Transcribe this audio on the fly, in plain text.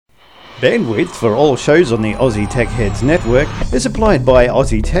Bandwidth for all shows on the Aussie Tech Heads network is supplied by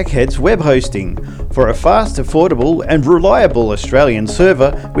Aussie Tech Heads Web Hosting. For a fast, affordable and reliable Australian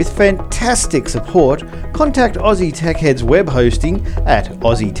server with fantastic support, contact Aussie Tech Heads Web Hosting at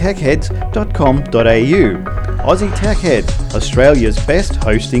aussietechheads.com.au. Aussie Tech Heads, Australia's best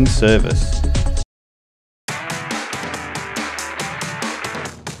hosting service.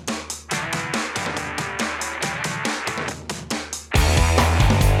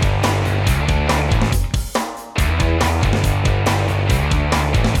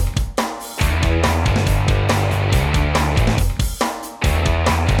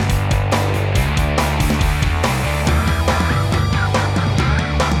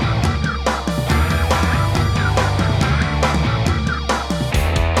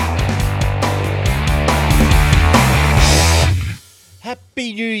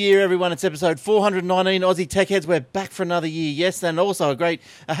 Happy New Year, everyone. It's episode 419, Aussie Tech Heads. We're back for another year, yes, and also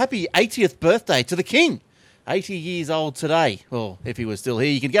a happy 80th birthday to the King. 80 years old today. Well, if he was still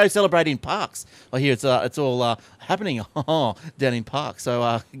here, you can go celebrate in Parks. I hear it's all happening down in Parks,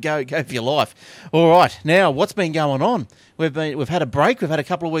 so go for your life. All right, now, what's been going on? We've had a break, we've had a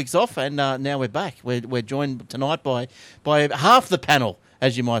couple of weeks off, and now we're back. We're joined tonight by half the panel,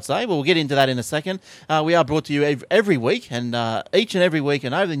 as you might say. Well, we'll get into that in a second. We are brought to you every week, and each and every week,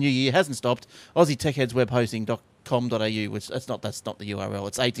 and over the new year hasn't stopped. AussieTechHeadsWebHosting.com.au, which that's not the URL.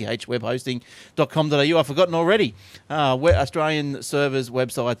 It's athwebhosting.com.au. I've forgotten already. Australian servers,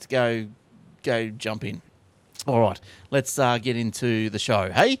 websites, go jump in. All right, let's get into the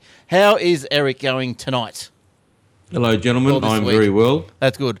show. Hey, how is Eric going tonight? Hello, gentlemen. I'm week? Very well.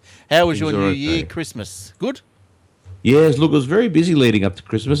 That's good. How was your Things are New okay. Year, Christmas? Good? Yes, look, it was very busy leading up to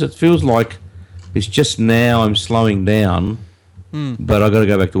Christmas. It feels like it's just now I'm slowing down, but I've got to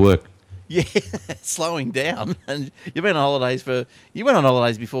go back to work. Yeah, slowing down. And you went on holidays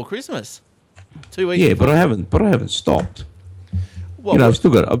before Christmas. 2 weeks. Yeah, before. but I haven't stopped. What, I've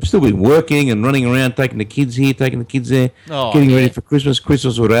still been working and running around, taking the kids here, taking the kids there, getting ready for Christmas.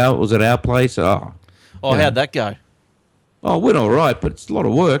 Christmas was at our place. How'd that go? Oh, it went all right, but it's a lot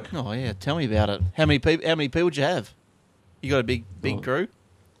of work. Oh yeah, tell me about it. How many people did you have? You got a big crew?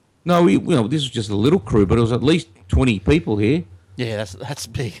 No, this was just a little crew, but it was at least 20 people here. Yeah, that's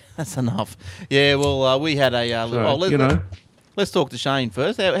big. That's enough. Yeah, well, we had a let's talk to Shane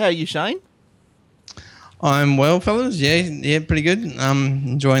first. How are you, Shane? I'm well, fellas. Yeah, pretty good.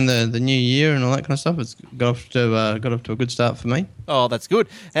 Enjoying the new year and all that kind of stuff. It's got off to a good start for me. Oh, that's good.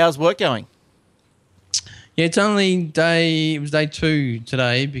 How's work going? Yeah, it was day 2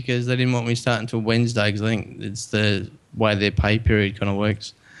 today because they didn't want me to start until Wednesday because I think it's the way their pay period kind of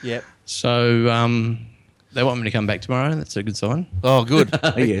works. Yep. So they want me to come back tomorrow. That's a good sign. Oh, good.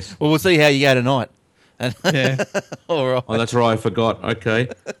 Yes. Well, we'll see how you go tonight. Yeah. All right. Oh, that's right. I forgot. Okay.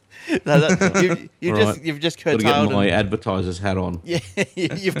 You've just Got to curtailed get my advertiser's hat on. Yeah,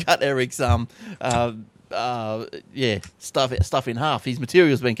 you've cut Eric's stuff in half. His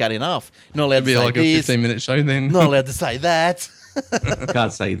material's been cut in half. Not allowed to say like a 15-minute show then. Not allowed to say that.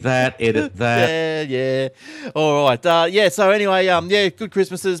 Can't say that. Edit that. Yeah. All right. So anyway, good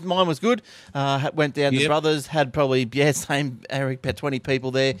Christmases. Mine was good. Went down to Brothers. Had probably same Eric. Had 20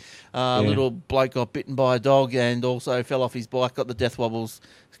 people there. Little bloke got bitten by a dog and also fell off his bike. Got the death wobbles.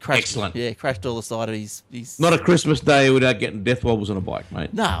 Crashed, Excellent. Yeah, crashed all the side of his. Not a Christmas day without getting death wobbles on a bike,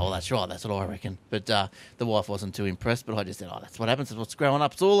 mate. No, well, that's right. That's what I reckon. But the wife wasn't too impressed. But I just said, that's what happens. That's what growing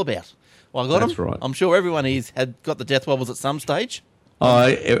up's all about. Well, I got That's him. right. I'm sure everyone here's had got the death wobbles at some stage. All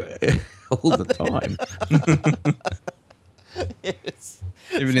the time. Yes.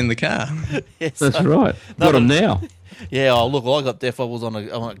 Even in the car. Yes. That's right. Got them now. Yeah, look, I got death wobbles on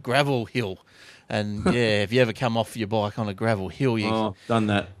a gravel hill. And, if you ever come off your bike on a gravel hill, Done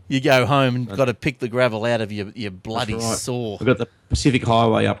that. you go home and got to pick the gravel out of your bloody That's right. sore. I've got the Pacific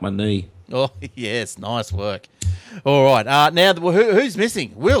Highway up my knee. Oh, yes, nice work. All right, now, who's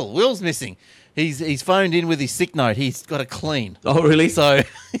missing? Will's missing. He's phoned in with his sick note. He's got to clean. Oh, really? So,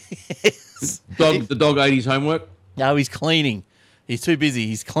 The dog ate his homework? no, he's cleaning. He's too busy.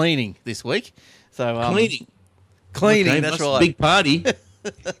 He's cleaning this week. So Cleaning. Cleaning, Okay, that's a right. Big party.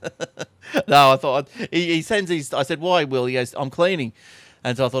 No, I thought he sends his. I said, "Why, Will?" He goes, "I'm cleaning,"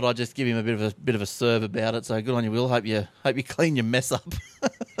 and so I thought I'd just give him a bit of a serve about it. So good on you, Will. Hope you clean your mess up.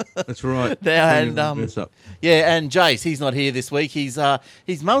 That's right. Now, Cleaning and the mess up. and Jace, he's not here this week. His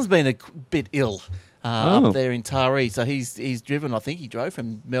mum's been a bit ill up there in Taree, so he's driven. I think he drove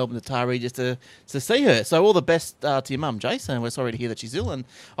from Melbourne to Taree just to see her. So all the best to your mum, Jace, and we're sorry to hear that she's ill. And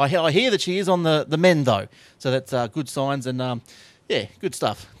I hear that she is on the mend though, so that's good signs and good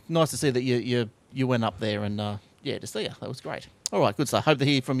stuff. Nice to see that you went up there and to see her. That was great. All right, good stuff. Hope to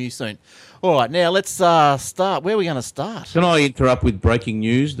hear from you soon. All right, now let's start. Where are we going to start? Can I interrupt with breaking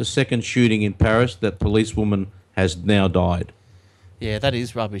news? The second shooting in Paris, that policewoman has now died. Yeah, that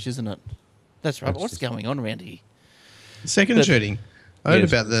is rubbish, isn't it? That's rubbish. What's just- going on around here? Second shooting. I heard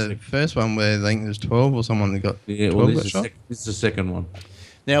Yes. about the first one where I think there was 12 or someone that got Yeah, 12 well, got this shot. is the second one.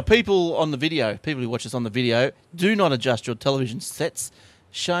 Now, people on the video, people who watch us on the video, do not adjust your television sets.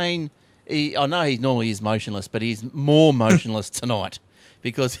 Shane, I know he normally is motionless, but he's more motionless tonight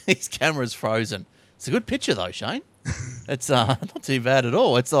because his camera's frozen. It's a good picture, though, Shane. It's not too bad at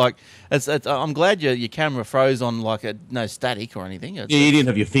all. It's like I'm glad your camera froze on like no static or anything. Yeah, you didn't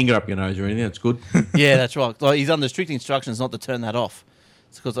have your finger up your nose or anything. That's good. Yeah, that's right. Like, he's under strict instructions not to turn that off.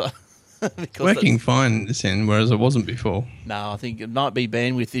 It's because Working fine this end, whereas it wasn't before. No, I think it might be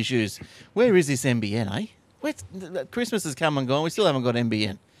bandwidth issues. Where is this NBN, eh? Christmas has come and gone. We still haven't got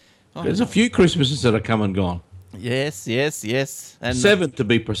NBN. Oh, There's a few Christmases that have come and gone. yes, and 7 to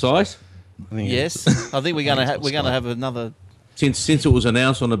be precise. I think yes, it's- I think we're gonna have another. Since it was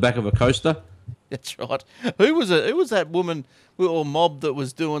announced on the back of a coaster. That's right. Who was that woman or mob that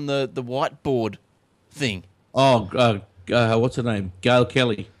was doing the whiteboard thing? Oh, what's her name? Gail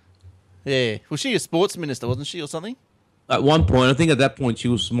Kelly. Yeah, was she a sports minister, wasn't she, or something? At one point, I think at that point,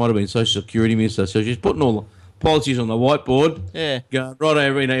 might have been Social Security Minister. So she's putting all the policies on the whiteboard. Yeah. Going, right,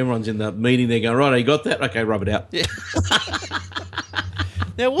 everyone's in the meeting. They're going, right, you got that? Okay, rub it out. Yeah.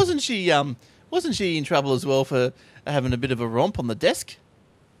 Now, wasn't she in trouble as well for having a bit of a romp on the desk?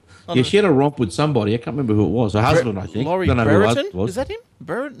 Yeah, she had a romp with somebody. I can't remember who it was. Her husband, I think. Laurie Don't know who her husband Brereton? was. Is that him?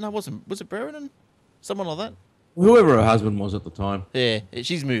 Brereton? No, wasn't. Was it Brereton? Someone like that? Whoever her husband was at the time. Yeah,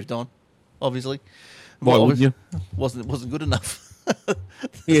 she's moved on, obviously. Why wouldn't you? Wasn't good enough.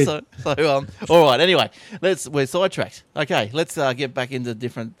 Yeah. All right. Anyway, we're sidetracked. Okay, let's get back into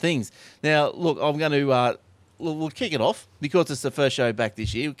different things. Now, look, I'm going to we'll kick it off because it's the first show back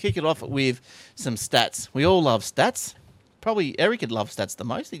this year. We'll kick it off with some stats. We all love stats. Probably Eric would love stats the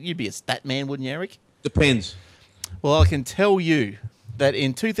most. You'd be a stat man, wouldn't you, Eric? Depends. Well, I can tell you that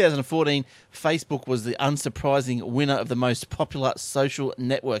in 2014, Facebook was the unsurprising winner of the most popular social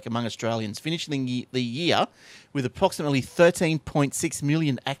network among Australians, finishing the year with approximately 13.6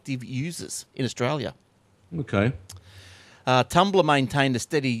 million active users in Australia. Okay. Tumblr maintained a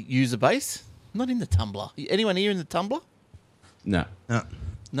steady user base. Not in the Tumblr. Anyone here in the Tumblr? No.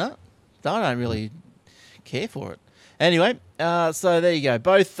 No, I don't really care for it. Anyway, so there you go.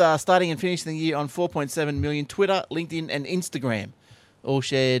 Both starting and finishing the year on 4.7 million. Twitter, LinkedIn, and Instagram all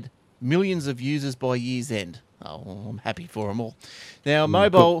shared millions of users by year's end. Oh, I'm happy for them all. Now,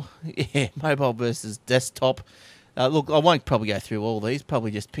 mobile versus desktop. Look, I won't probably go through all these.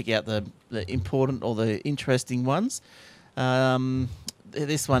 Probably just pick out the important or the interesting ones.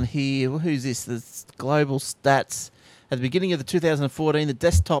 This one here, who's this? This global stats. At the beginning of the 2014, the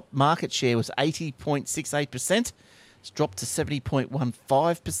desktop market share was 80.68%. It's dropped to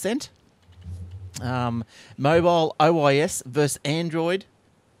 70.15%. Mobile OIS versus Android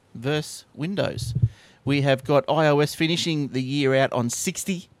versus Windows. We have got iOS finishing the year out on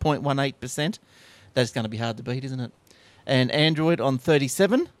 60.18%. That's going to be hard to beat, isn't it? And Android on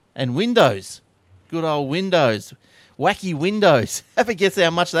 37%. And Windows. Good old Windows. Wacky Windows. Have a guess how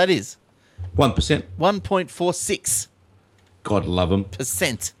much that is. 1%. 1.46%. God love them.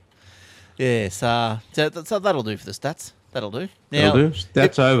 Yes, so that'll do for the stats. That'll do. That'll do.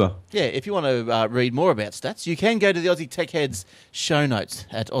 That's over. Yeah, if you want to read more about stats, you can go to the Aussie Tech Heads show notes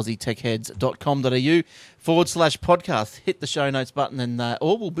at aussietechheads.com.au/podcast. Hit the show notes button and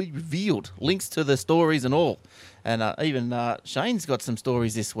all will be revealed. Links to the stories and all. And even Shane's got some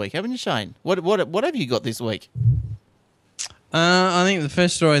stories this week, haven't you, Shane? What have you got this week? I think the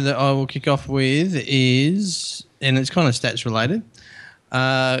first story that I will kick off with is, and it's kind of stats related.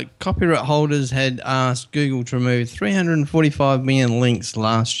 Copyright holders had asked Google to remove 345 million links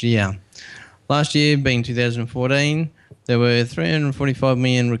last year. Last year, being 2014, there were 345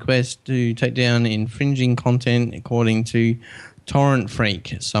 million requests to take down infringing content, according to Torrent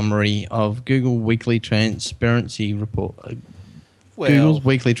Freak summary of Google Weekly Transparency Report. Google's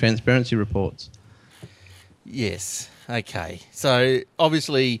Weekly Transparency Reports. Yes. Okay. So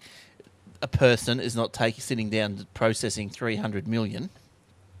obviously, a person is not sitting down processing 300 million.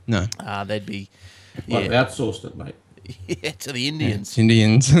 No. They'd be Well, I've outsourced it, mate. to the Indians. It's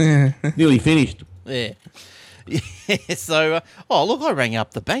Indians. Nearly finished. Yeah. So, look, I rang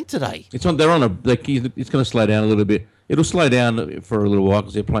up the bank today. It's on. They're on a. It's going to slow down a little bit. It'll slow down for a little while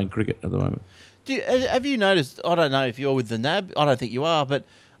because they're playing cricket at the moment. Have you noticed? I don't know if you're with the NAB. I don't think you are, but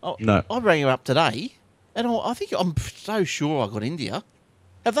No. I rang her up today, and I think I'm so sure I got India.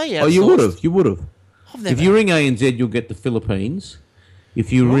 Have they outsourced? Oh, you would have. You would have. I've never. If you ring ANZ, you'll get the Philippines.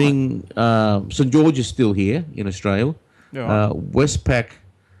 If you ring St George is still here in Australia. Yeah, right. Westpac,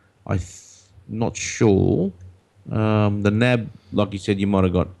 not sure. The NAB, like you said, you might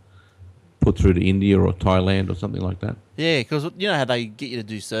have got put through to India or Thailand or something like that. Yeah, because you know how they get you to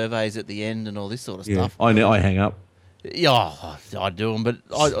do surveys at the end and all this sort of Yeah, stuff. I know. I hang up. Yeah, I do them, but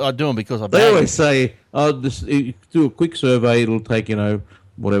I do them because I. They bag 'em. always say, do a quick survey. It'll take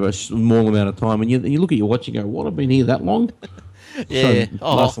whatever small amount of time, and you look at your watch and go, "What? I've been here that long?" Yeah.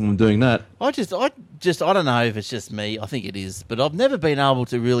 So, last time I'm doing that. I don't know if it's just me. I think it is, but I've never been able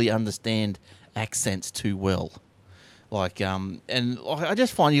to really understand accents too well. Like, and I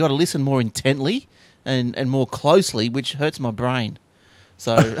just find you got to listen more intently and more closely, which hurts my brain.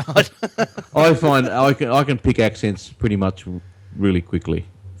 So I find I can pick accents pretty much really quickly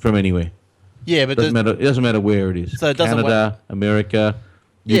from anywhere. yeah, but It doesn't matter where it is. So it doesn't Canada, America,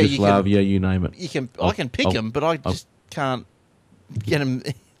 Yeah, you Yugoslavia, you name it. I can pick them, but I just can't get them.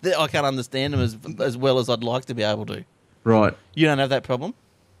 I can't understand them as well as I'd like to be able to. Right. You don't have that problem.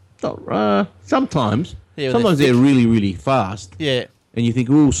 Sometimes. Yeah, Sometimes they're they're really, really fast. Yeah. And you think,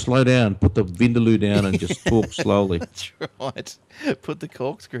 oh, slow down, put the Vindaloo down and just talk slowly. That's right. Put the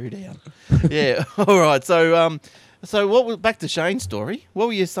corkscrew down. Yeah. All right. So, back to Shane's story. What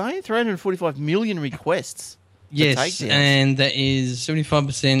were you saying? 345 million requests. Yes, takedowns. and that is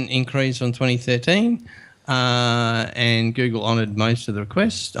 75% increase from 2013. And Google honoured most of the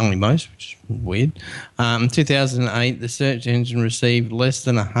requests, only most, which is weird. In 2008, the search engine received less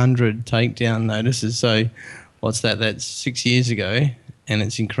than 100 takedown notices. So, what's that? That's 6 years ago, and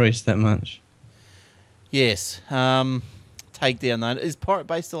it's increased that much. Yes. Takedown though. Is Pirate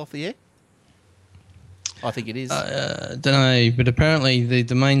Bay still off the air? I think it is. Don't know, but apparently the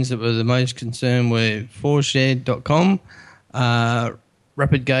domains that were the most concerned were foreshared.com,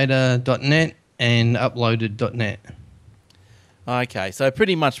 rapidgator.net, and uploaded.net. Okay, so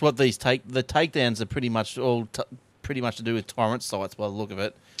pretty much what the takedowns are pretty much all pretty much to do with torrent sites by the look of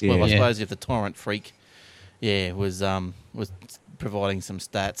it. Yeah. Well, I Yeah. suppose if the torrent freak, was providing some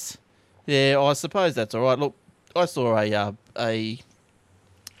stats. Yeah, I suppose that's all right. Look, I saw oh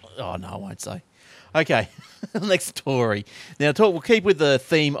no, I won't say. Okay, next story. Now we'll keep with the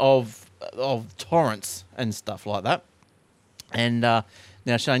theme of torrents and stuff like that. And now,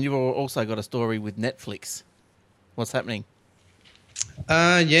 Shane, you've also got a story with Netflix. What's happening?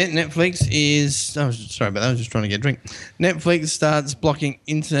 Netflix is... Oh, sorry about that. I was just trying to get a drink. Netflix starts blocking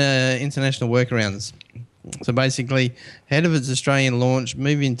international workarounds. So basically, ahead of its Australian launch,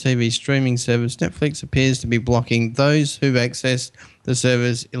 movie and TV streaming service, Netflix appears to be blocking those who've accessed the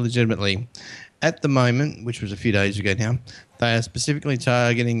service illegitimately. At the moment, which was a few days ago now, they are specifically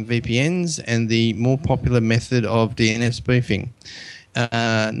targeting VPNs and the more popular method of DNS spoofing.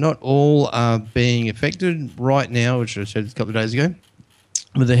 Not all are being affected right now, which I said a couple of days ago,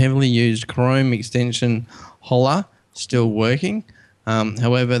 with the heavily used Chrome extension Holla still working.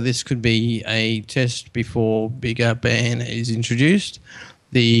 However, this could be a test before bigger ban is introduced.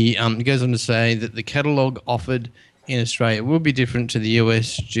 It goes on to say that the catalogue offered in Australia will be different to the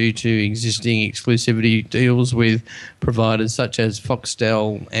US due to existing exclusivity deals with providers such as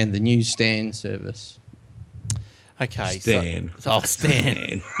Foxtel and the Newsstand service. Okay, Stan.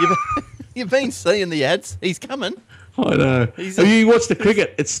 Stan. You've been seeing the ads. He's coming. I know. He's Have you watched the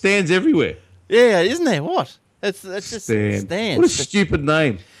cricket? It stands everywhere. Yeah, isn't there? What? It's just Stan. Stan. What a stupid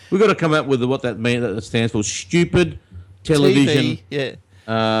name. We've got to come up with what that stands for. Stupid television. TV, yeah.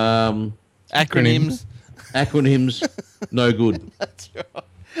 Acronyms. Acronyms. No good. That's right.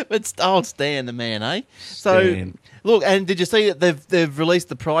 But old Stan, the man, eh? So, Stan. look, and did you see that they've released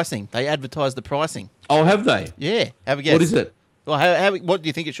the pricing? They advertised the pricing. Oh, have they? Yeah. Have a guess. What is it? Well, what do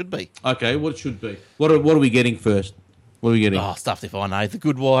you think it should be? Okay, what it should be. What are we getting first? What are we getting? Oh, stuff if I know. The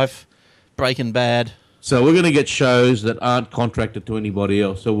Good Wife, Breaking Bad. So we're going to get shows that aren't contracted to anybody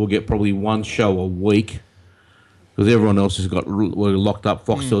else. So we'll get probably one show a week because everyone else we're locked up.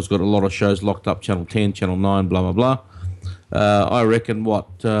 Foxtel's got a lot of shows locked up. Channel 10, Channel 9, blah, blah, blah. I reckon,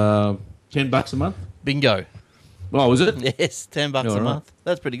 $10 a month? Bingo. Oh, was it? Yes, $10 All a right. month.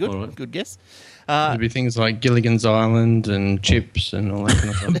 That's pretty good. All right. Good guess. There'll be things like Gilligan's Island and Chips and all that kind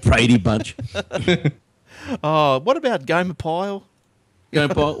of stuff. Brady Bunch. Oh, what about Gomer Pyle?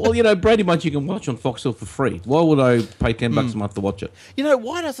 Well, Brady Bunch you can watch on Foxtel for free. Why would I pay $10 a month to watch it? You know,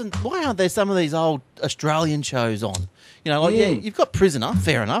 why aren't there some of these old Australian shows on? You know, like, Yeah. you've got Prisoner,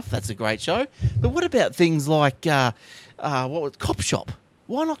 fair enough, that's a great show. But what about things like, Cop Shop?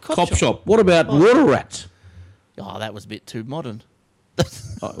 Why not Cop Shop? Cop Shop. What about Water Rats? Oh, that was a bit too modern.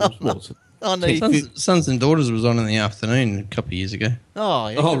 Oh, it was On the, Sons and Daughters was on in the afternoon a couple of years ago. oh,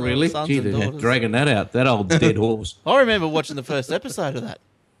 yeah, Oh, good really? Sons Gee, and they're Daughters. dragging that out. That old dead horse. I remember watching the first episode of that.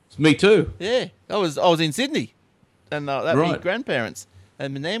 Me too. Yeah, I was in Sydney, and that was my Right. grandparents,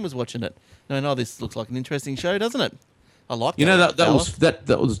 and my nan was watching it. And oh, this looks like an interesting show, doesn't it? I like You know that fella. was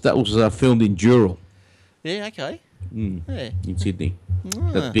filmed in Dural Yeah, okay. Yeah. in Sydney.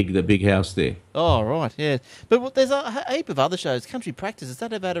 That big house there. Oh, right, yeah. But there's a heap of other shows. Country Practice, has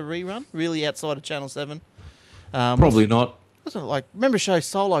that ever had a rerun? Really outside of Channel 7? Probably not. Wasn't it like, remember a show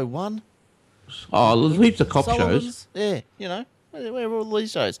Solo 1? Oh, there's heaps of cop shows. Sullivans? Yeah, you know, where are all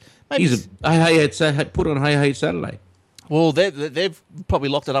these shows? Maybe He's put on Hey Hey Saturday. well, they've probably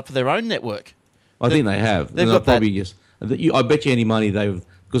locked it up for their own network. I think they have. they've They'll got that- probably just. I bet you any money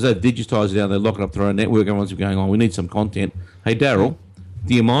because they've digitised it now. They lock it up to their own network. Everyone's going on. We need some content. Hey Daryl,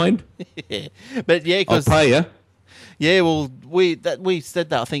 do you mind? Yeah. But yeah, I'll because pay you. yeah, well, we said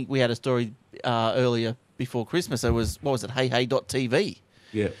that. I think we had a story earlier before Christmas. It was what was it? HeyHey.tv.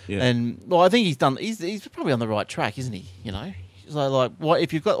 Yeah, yeah. And well, I think he's probably on the right track, isn't he? You know, so like, what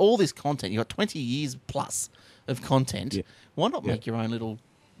if you've got all this content? You've got 20 years plus of content. Yeah. Why not make your own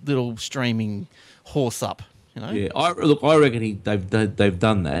little streaming horse up? You know. Yeah, I reckon they've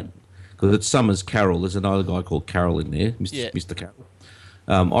done that because it's Summers Carroll. There's another guy called Carroll in there, Mr. Carroll.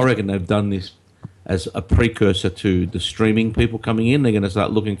 I reckon they've done this as a precursor to the streaming people coming in. They're going to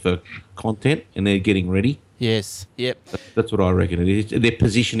start looking for content and they're getting ready. Yes. Yep. That's what I reckon it is. They're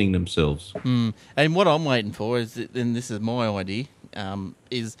positioning themselves. And what I'm waiting for is, and this is my idea,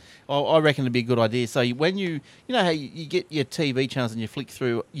 is I reckon it'd be a good idea. So when you know how you get your TV channels and you flick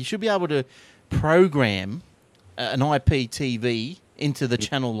through, you should be able to program an IPTV into the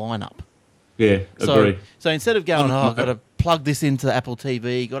channel lineup. Yeah, agree. So instead of going, I've got to plug this into Apple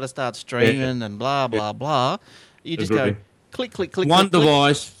TV, got to start streaming and blah, blah, blah, you just Agree. go click, click, click. One click,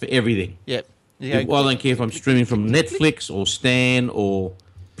 device for everything. Yep. You go, Well, I don't care if I'm streaming from Netflix or Stan or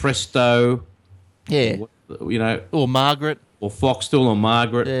Presto, yeah. you know, Or Margaret. or Foxtel or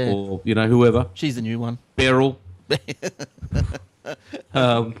Margaret Yeah. or, you know, whoever. She's the new one. Beryl.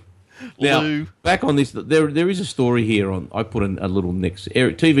 Now, Lou. back on this, there is a story here on. I put in a little next.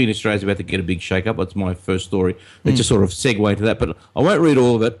 TV in Australia is about to get a big shake-up. That's my first story. It's just sort of segue to that, but I won't read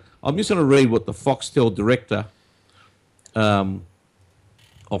all of it. I'm just going to read what the Foxtel director of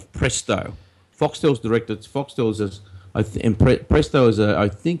Presto. Foxtel's director. Foxtel's Presto is I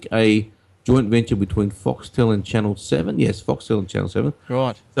think a joint venture between Foxtel and Channel 7. Yes, Foxtel and Channel 7.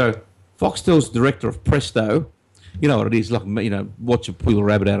 Right. So Foxtel's director of Presto, you know what it is, like, you know, watch a pull a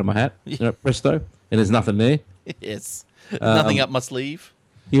rabbit out of my hat, you know, Presto, and there's nothing there. Yes. Nothing up my sleeve.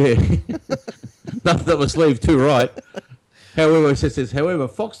 Yeah, nothing up my sleeve too, right? However, it says, however,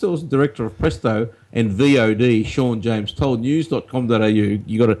 Foxtel's director of Presto and VOD, Sean James, told news.com.au, you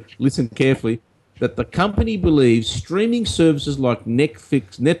got to listen carefully, that the company believes streaming services like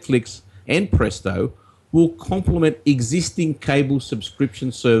Netflix and Presto will complement existing cable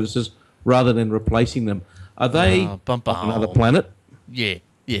subscription services rather than replacing them. Are they bum, bum. on another planet? Yeah.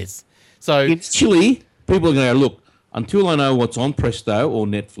 Yes. So Initially, people are going to go, look, until I know what's on Presto or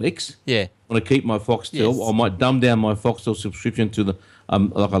Netflix, yeah. I want to keep my Foxtel. Yes. I might dumb down my Foxtel subscription to the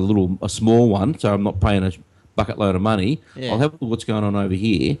like a small one, so I'm not paying a bucket load of money. Yeah. I'll have a look what's going on over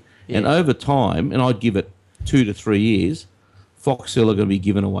here, and Yeah. over time, and I'd give it 2 to 3 years, Foxtel are going to be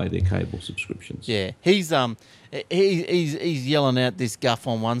giving away their cable subscriptions. Yeah, he's yelling out this guff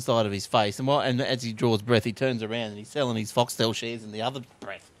on one side of his face, and as he draws breath, he turns around and he's selling his Foxtel shares in the other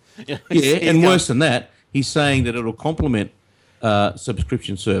breath. You know, Yeah, he's and going- worse than that, he's saying that it'll complement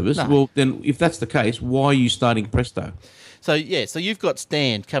subscription service. No. Well, then if that's the case, why are you starting Presto? So you've got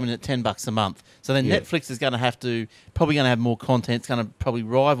Stan coming at $10 a month. So then Yeah. Netflix is going to probably going to have more content. It's going to probably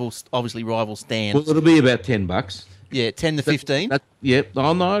rival Stan. Well, it'll be about $10. Yeah, 10 to 15. Yeah,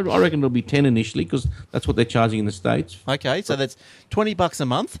 oh, no, I reckon it'll be 10 initially because that's what they're charging in the States. Okay, so that's $20 a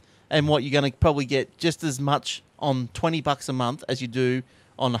month, and what you're going to probably get just as much on $20 a month as you do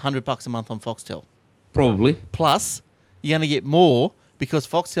on $100 a month on Foxtel. Probably. Plus, you're going to get more because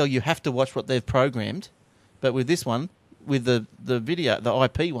Foxtel, you have to watch what they've programmed, but with this one, with the video, the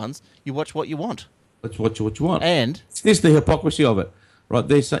IP ones, you watch what you want. That's what you want. And This is the hypocrisy of it, right?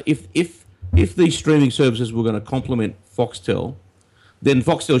 They say if these streaming services were going to complement Foxtel, then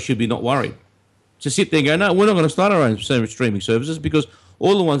Foxtel should be not worried. To sit there and go, no, we're not going to start our own streaming services because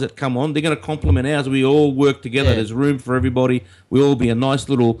all the ones that come on, they're going to complement ours. We all work together. Yeah. There's room for everybody. We all be a nice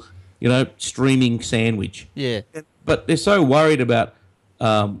little, streaming sandwich. yeah, But they're so worried about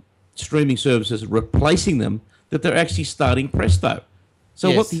streaming services replacing them that they're actually starting Presto. So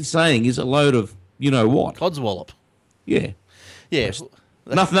Yes. what he's saying is a load of, you know what? codswallop. Yeah. Yeah.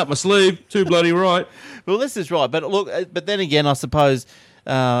 Nothing up my sleeve. Too bloody right. Well, this is right, but look, but then again, I suppose,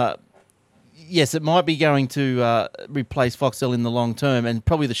 yes, it might be going to replace Foxtel in the long term and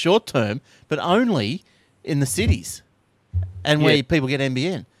probably the short term, but only in the cities and where Yeah. people get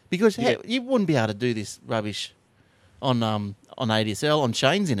NBN, because Yeah. you wouldn't be able to do this rubbish on ADSL on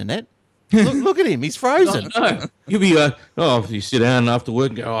Shane's internet. Look at him, he's frozen. No, you'll be, you sit down after work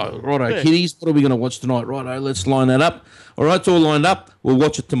and go, oh, righto, Yeah. kiddies, what are we going to watch tonight? Righto, let's line that up. All right, it's all lined up. We'll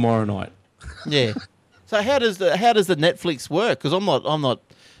watch it tomorrow night. Yeah. So how does the Netflix work? Because I'm not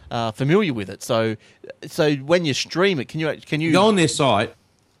familiar with it. So when you stream it, can you Go on their site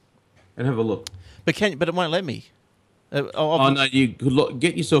and have a look. But it won't let me. Oh, no, you could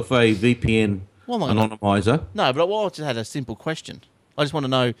get yourself a VPN Well, I'm not anonymizer. No, but I just had a simple question. I just want to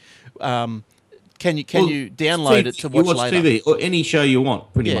know, can you Well, download it to watch you watch later? TV or any show you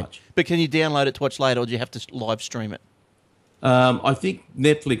want, pretty Yeah, much. but can you download it to watch later, or do you have to live stream it? I think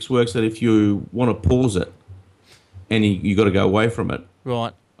Netflix works that if you want to pause it and you got to go away from it,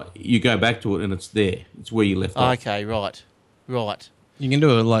 Right. you go back to it and it's there. It's where you left off. Okay. Right. You can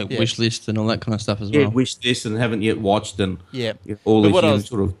do a like Yeah. wish list and all that kind of stuff as Yeah, well. wish this and haven't yet watched and Yeah. all But these what things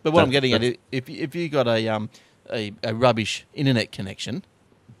sort of. But what I'm getting at, if you got a rubbish internet connection,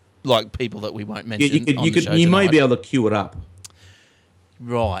 like people that we won't mention, you may be able to queue it up.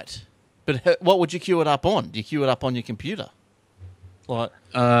 Right. But what would you queue it up on? Do you queue it up on your computer? Like,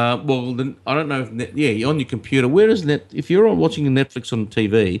 Well, then I don't know. If on your computer. Where is net? If you're watching Netflix on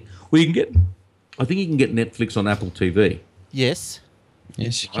TV, well, you can get. I think you can get Netflix on Apple TV. yes.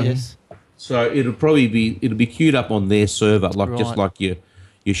 Yes, you can. Yes. So it'll be queued up on their server, just Right. like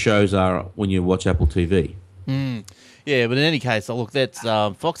your shows are when you watch Apple TV. Yeah, but in any case, look, that's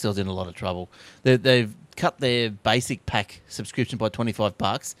Foxtel's in a lot of trouble. They've cut their basic pack subscription by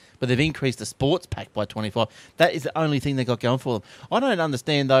 $25, but they've increased the sports pack by $25. That is the only thing they got going for them. I don't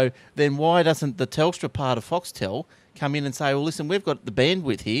understand though. Then why doesn't the Telstra part of Foxtel come in and say, "Well, listen, we've got the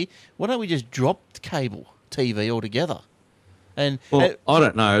bandwidth here. Why don't we just drop cable TV altogether?" And Well, I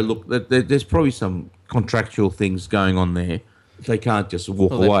don't know. Look, there's probably some contractual things going on there. They can't just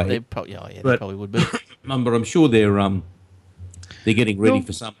walk well, away. they probably, they But- probably would be. But I'm sure they're getting ready Well-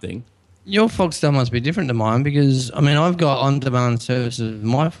 for something. Your Foxtel must be different to mine because, I mean, I've got on-demand services with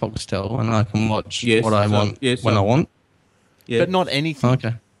my Foxtel and I can watch Yes, what I so- want yes, when so- I want. Yeah. But not anything.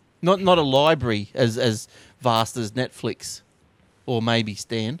 Okay. Not a library as vast as Netflix or maybe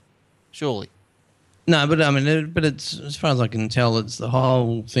Stan. Surely. No, but I mean, but it's as far as I can tell, it's the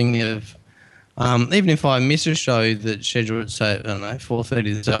whole thing of even if I miss a show that's scheduled at say I don't know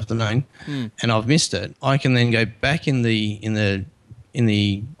 4:30 this afternoon, and I've missed it, I can then go back in the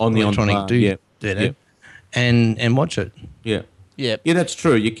On the electronic on-demand, yeah. and watch it. Yeah. Yeah. Yeah, that's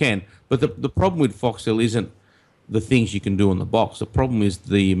true. You can. But the problem with Foxtel isn't the things you can do on the box. The problem is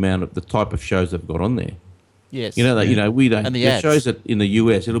the type of shows they've got on there. Yes. You know that we don't. And the the ads. shows that in the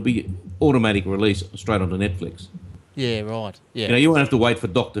US, it'll be automatic release straight onto Netflix. Yeah, right. Yeah. You won't have to wait for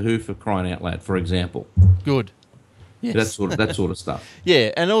Doctor Who for crying out loud, for example. Good. Yes. That sort of stuff.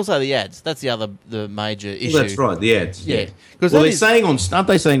 Yeah, and also the ads. That's the major issue. Well, that's right. The ads. Yeah. 'Cause Well, that they're is- saying aren't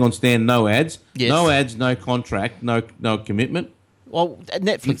they saying on Stan no ads? Yes. No ads, no contract, no commitment. Well,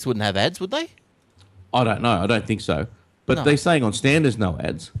 Netflix wouldn't have ads, would they? I don't know. I don't think so. But No. they're saying on Stan there's no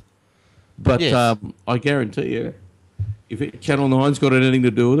ads. But Yes. I guarantee you, if Channel 9's got anything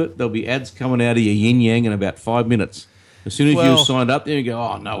to do with it, there'll be ads coming out of your yin yang in about 5 minutes. As soon as Well- you're signed up there, you go,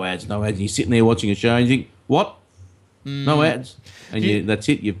 oh, no ads, no ads. And you're sitting there watching a show and you think, what? No ads. And Do you- that's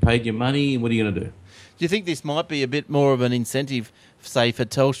it. You've paid your money. And what are you going to do? Do you think this might be a bit more of an incentive, say, for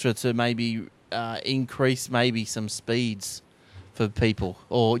Telstra to maybe increase maybe some speeds for people,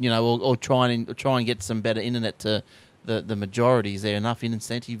 or or try and get some better internet to the majority? Is there enough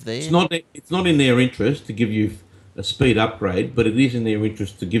incentive there? It's not in their interest to give you a speed upgrade, but it is in their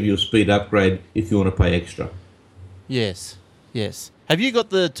interest to give you a speed upgrade if you want to pay extra. Yes. Have you got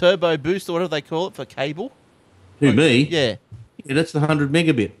the Turbo Boost or whatever they call it for cable? Who, me? Yeah. Yeah, that's the 100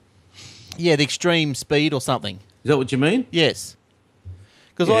 megabit. Yeah, the extreme speed or something. Is that what you mean? Yes.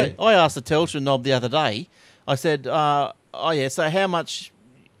 Because Yeah. I asked the Telstra knob the other day, I said, so how much,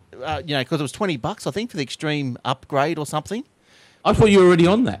 because it was $20, I think, for the extreme upgrade or something. I thought you were already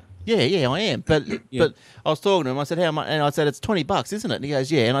on that. Yeah, I am. But Yeah. but I was talking to him. I said, how much? And I said, it's $20, isn't it? And he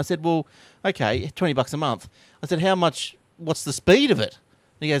goes, yeah. And I said, well, okay, $20 a month. I said, how much? What's the speed of it?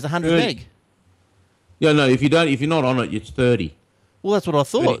 And he goes, 100 30. meg. Yeah, no, if you're not on it, it's 30. Well, that's what I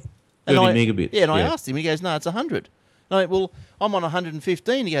thought. 30 I, megabits, Yeah, and I yeah. asked him. He goes, no, it's 100. And I went, well, I'm on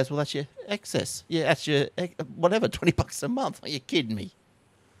 115. He goes, well, that's your excess. Yeah, that's your whatever, $20 a month. Are you kidding me?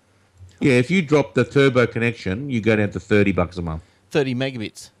 Yeah, if you drop the turbo connection, you go down to $30 a month. 30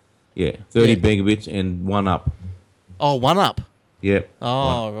 megabits. Yeah, 30 Yeah. megabits and one up. Oh, one up. Yep.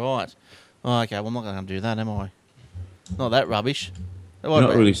 Oh, right. Oh, okay, well, I'm not going to do that, am I? Not that rubbish. You're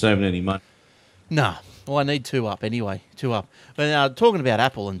not really saving any money. No. Well, I need 2 up anyway. 2 up. But now, talking about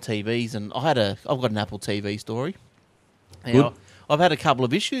Apple and TVs, and I've got an Apple TV story. Now, Good. I've had a couple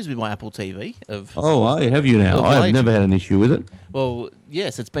of issues with my Apple TV. Have you now? Of I late. have never had an issue with it. Well,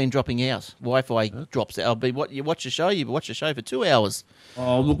 yes, it's been dropping out. Wi-Fi drops out. You watch the show, you watch the show for 2 hours.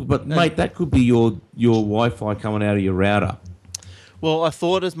 Oh, look, but mate, that could be your Wi-Fi coming out of your router. Well, I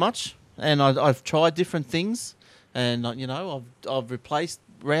thought as much, and I've tried different things, and I've replaced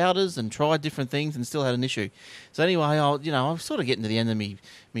routers and tried different things, and still had an issue. So anyway, I'm sort of getting to the end of me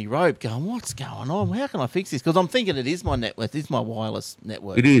rope, going, what's going on? How can I fix this? Because I'm thinking it is my network, it's my wireless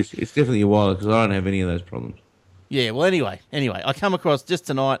network. It is. It's definitely a wireless because I don't have any of those problems. Yeah. Well, anyway, I come across just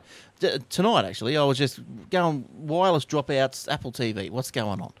tonight actually, I was just going wireless dropouts, Apple TV. What's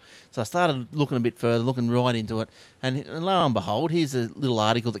going on? So I started looking a bit further, looking right into it, and lo and behold, here's a little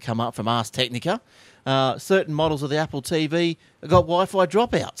article that come up from Ars Technica. Certain models of the Apple TV have got Wi-Fi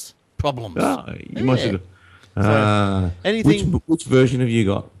dropouts problems. Oh, you must have. Anything? Which version have you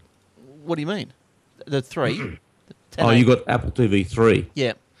got? What do you mean? The 3? Oh, you got Apple TV 3.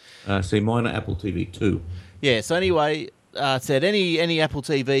 Yeah. See, mine are Apple TV 2. Yeah. So anyway, it said any Apple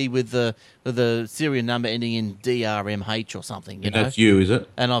TV with the serial number ending in DRMH or something. And that's you, is it?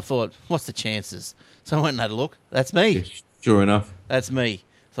 And I thought, what's the chances? So I went and had a look. That's me. Yes, sure enough. That's me.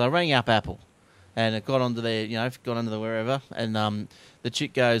 So I rang up Apple, and it got onto their, got onto the wherever, and the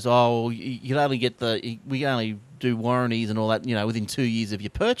chick goes, "Oh, you can only we can only do warranties and all that, within 2 years of your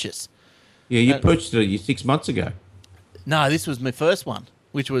purchase." Yeah, you purchased it 6 months ago. No, this was my first one,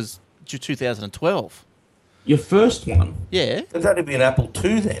 which was 2012. Your first one? Yeah. That'd only be an Apple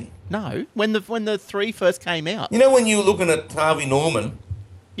 2 then. No, when the 3 first came out. You know when you were looking at Harvey Norman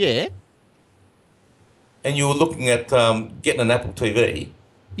Yeah. and you were looking at getting an Apple TV,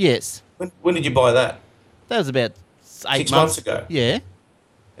 Yes. when did you buy that? That was about 8 6 months ago. Yeah.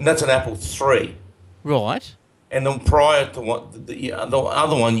 And that's an Apple 3. Right. And then prior to what the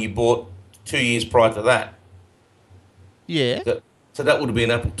other one you bought 2 years prior to that. Yeah. So that would have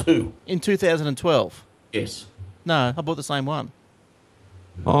been Apple 2. In 2012. Yes. No, I bought the same one.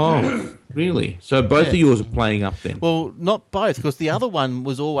 Oh, really? So both of yours are playing up then? Well, not both, because the other one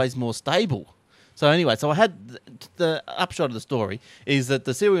was always more stable. So anyway, I had the upshot of the story is that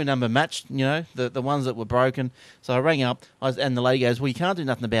the serial number matched, the ones that were broken. So I rang up, and the lady goes, "Well, you can't do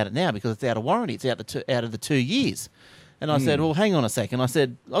nothing about it now because it's out of warranty. It's out of the 2 years." And I said, "Well, hang on a second." I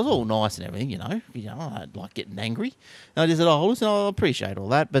said, I was all nice and everything, I don't like getting angry. And I just said, "Oh, listen, I appreciate all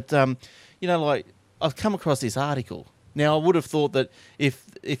that, but I've come across this article." Now, I would have thought that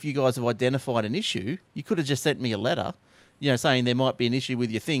if you guys have identified an issue, you could have just sent me a letter, saying there might be an issue with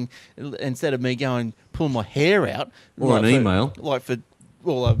your thing, instead of me going pull my hair out Or an email,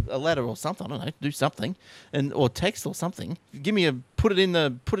 a letter or something. I don't know, do something, or text or something. Give me put it in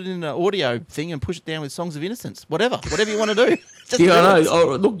the audio thing and push it down with Songs of Innocence, whatever you want to do. Just yeah, I do it. know.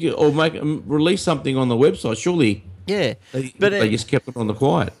 Or look, or release something on the website. Surely, Yeah, they just kept it on the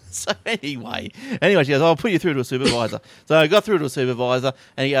quiet. So anyway, she goes, "I'll put you through to a supervisor." So I got through to a supervisor,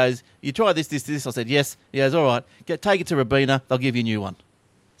 and he goes, "You try this. I said, "Yes." He goes, "All right, take it to Rabina. They'll give you a new one."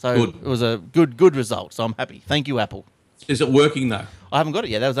 So Good. It was a good result. So I'm happy. Thank you, Apple. Is it working though? I haven't got it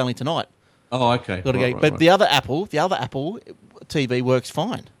yet. That was only tonight. Oh, okay. Got to Right, go. right, But right. the other Apple TV works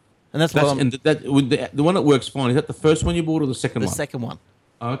fine, and that's what And the one that works fine, is that the first one you bought or the second the one? second one.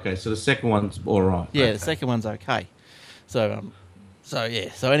 Oh, okay, so the second one's all right. Yeah, Okay. the second one's okay. So yeah.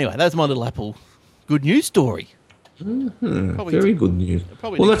 So anyway, that's my little Apple good news story. Probably- Very good news.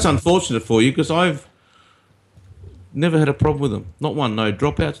 probably Well, next that's unfortunate for you because I've never had a problem with them. Not one, no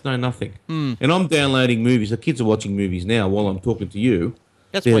dropouts, no nothing. Hmm. And I'm downloading movies. The kids are watching movies now while I'm talking to you.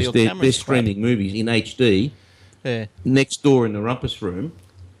 That's why your they're camera's crap. streaming movies in HD Yeah. next door in the rumpus room,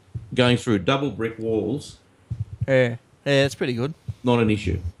 going through double brick walls. Yeah. Yeah, that's pretty good. Not an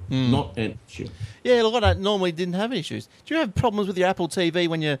issue. Hmm. Not an issue. Yeah, look, I normally didn't have issues. Do you have problems with your Apple TV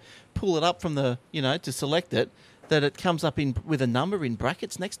when you pull it up from the, to select it, that it comes up with a number in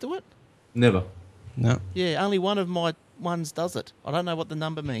brackets next to it? Never. No. Yeah, only one of my ones does it. I don't know what the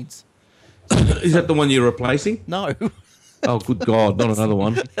number means. Is that the one you're replacing? No, Oh, good God, not another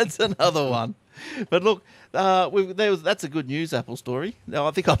one. that's another one. But look, that's a good news Apple story. Now,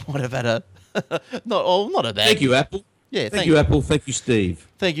 I think I might have had a not a bad. Thank you, Apple. Yeah, Thank you, Apple. Thank you, Steve.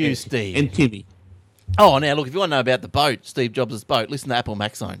 Thank you, Steve. And Timmy. Oh, now look, if you want to know about the boat, Steve Jobs' boat, listen to Apple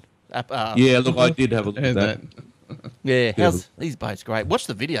Mac Zone. Yeah, look, I did have a look at Heard that. that. Yeah, these boats great. Watch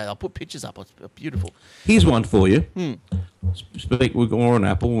the video. I'll put pictures up. It's beautiful. Here's one for you. We're on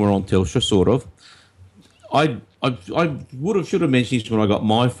Apple. We're on Telstra, sort of. I should have mentioned this when I got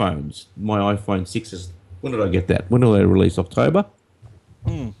my phones. My iPhone 6s. When did I get that? When did they release? October?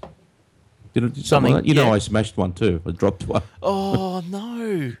 Did it something like that? You know, I smashed one too. I dropped one. Oh,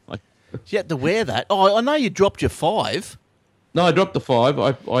 no. You had to wear that. Oh, I know you dropped your 5. No, I dropped the 5.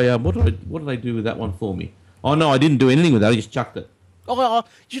 What did I do with that one for me? Oh, no, I didn't do anything with that. I just chucked it. Oh, you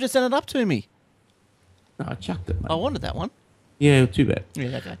should have sent it up to me. No, I chucked it, mate. I wanted that one. Yeah, too bad.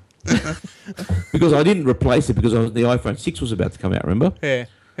 Yeah, okay. Because I didn't replace it because the iPhone 6 was about to come out, remember? Yeah.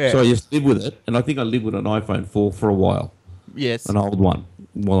 So I just lived with it, and I think I lived with an iPhone 4 for a while. Yes. An old one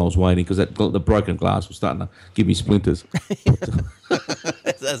while I was waiting because the broken glass was starting to give me splinters.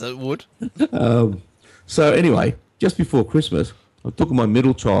 As it would. So anyway, just before Christmas, I took my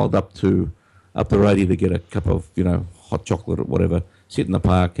middle child up the roadie to get a cup of, hot chocolate or whatever, sit in the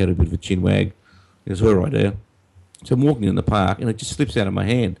park, had a bit of a chin wag. It was her idea. So I'm walking in the park, and it just slips out of my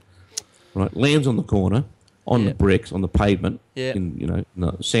hand. Right, lands on the corner, on the bricks, on the pavement, in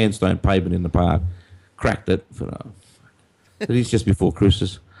the sandstone pavement in the park. Cracked it. It is just before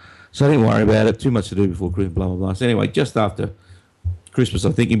Christmas, so I didn't worry about it. Too much to do before Christmas, blah blah blah. So anyway, just after Christmas,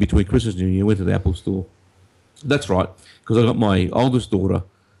 I think in between Christmas and New Year, went to the Apple store. That's right, because I got my oldest daughter.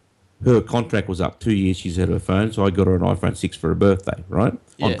 Her contract was up 2 years. She's had her phone, so I got her an iPhone 6 for her birthday. Right,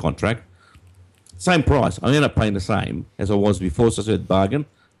 on contract. Same price. I ended up paying the same as I was before, so I said, bargain,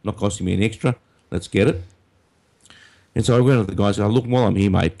 not costing me an extra. Let's get it. And so I went to the guy and said, look, while I'm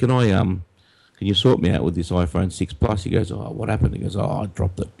here, mate, can you sort me out with this iPhone 6 Plus? He goes, oh, what happened? He goes, I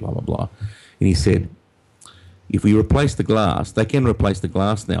dropped it, blah, blah, blah. And he said, if we replace the glass, they can replace the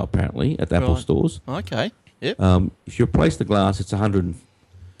glass now, apparently, at the Apple stores. Okay, yep. If you replace the glass, it's $150,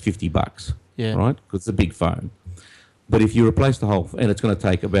 right? Because it's a big phone. But if you replace the whole, and it's going to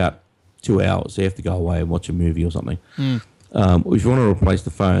take about 2 hours. So you have to go away and watch a movie or something. If you want to replace the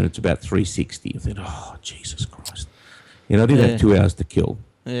phone, it's about $360. I thought, oh, Jesus Christ. I didn't have 2 hours to kill.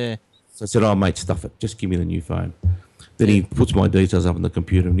 Yeah. So I said, oh, mate, stuff it. Just give me the new phone. Then he puts my details up on the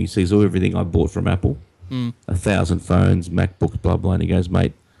computer and he sees everything I bought from Apple. 1,000 phones, MacBooks, blah, blah. And he goes,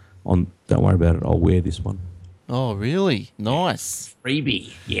 mate, don't worry about it. I'll wear this one. Oh, really? Nice.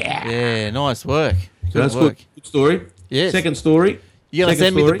 Freebie. Yeah. Yeah, nice work. So that's work. Good story. Yes. Second story. You're going to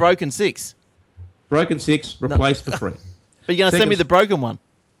send me the broken 6? Broken 6, replaced for free. But you're going to send me the broken one?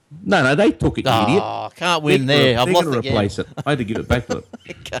 No, they took it, you idiot. Oh, can't win there. I've lost again. Replace it. I had to give it back to them.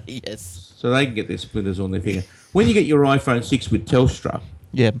 Okay, yes. So they can get their splinters on their finger. When you get your iPhone 6 with Telstra,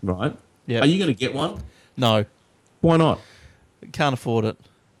 right? Yeah. Are you going to get one? No. Why not? Can't afford it.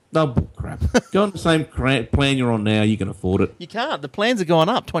 No, crap. Go on the same plan you're on now, you can afford it. You can't. The plans are going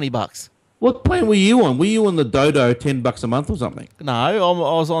up, $20. What plan were you on? Were you on the Dodo, $10 a month or something? No, I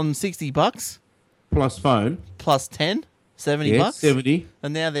was on $60. Plus phone. Plus 10, $70. Yeah, 70.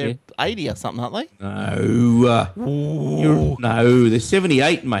 And now they're 80 or something, aren't they? No. No, they're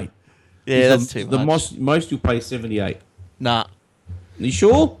 78, mate. Yeah, that's too much. The most you pay is 78. Nah. You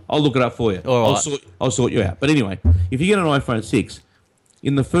sure? I'll look it up for you. All right. I'll sort you out. But anyway, if you get an iPhone 6,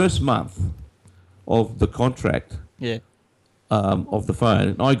 in the first month of the contract of the phone,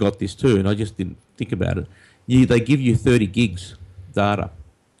 and I got this too, and I just didn't think about it, they give you 30 gigs data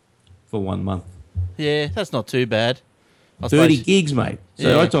for 1 month. Yeah, that's not too bad. 30 gigs, mate. So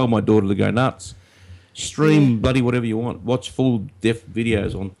Yeah. I told my daughter to go nuts. Stream bloody whatever you want. Watch full def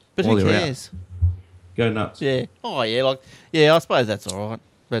videos on But while who they're cares? out. Go nuts. Yeah. Oh, yeah. I suppose that's all right.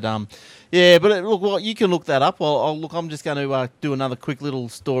 But yeah. But look, well, you can look that up. I'm just going to do another quick little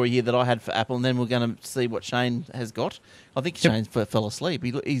story here that I had for Apple, and then we're going to see what Shane has got. I think Shane fell asleep.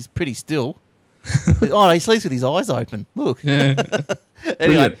 He's pretty still. He sleeps with his eyes open. Look.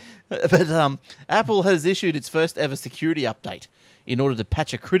 Anyway, but Apple has issued its first ever security update in order to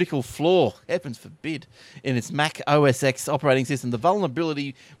patch a critical flaw, heavens forbid, in its Mac OS X operating system. The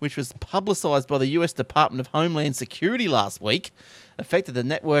vulnerability, which was publicized by the US Department of Homeland Security last week, affected the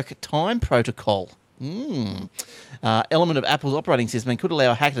network time protocol. Element of Apple's operating system and could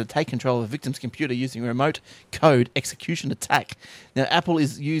allow a hacker to take control of a victim's computer using a remote code execution attack. Now, Apple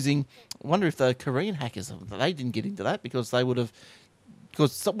is using... I wonder if the Korean hackers, they didn't get into that because they would have...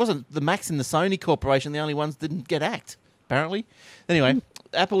 Because it wasn't the Macs in the Sony Corporation the only ones that didn't get hacked, apparently. Anyway,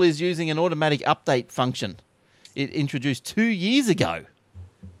 Apple is using an automatic update function it introduced 2 years ago,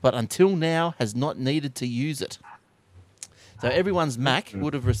 but until now has not needed to use it. So everyone's Mac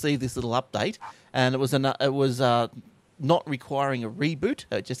would have received this little update, and it was not requiring a reboot.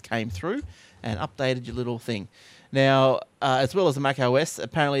 It just came through and updated your little thing. Now, as well as the Mac OS,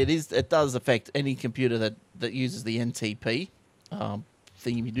 apparently it does affect any computer that uses the NTP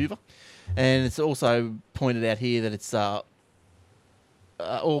thingy-maneuver. And it's also pointed out here that it's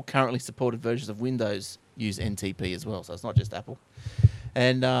all currently supported versions of Windows use NTP as well, so it's not just Apple.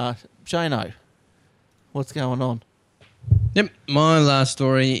 And Shano, what's going on? Yep, my last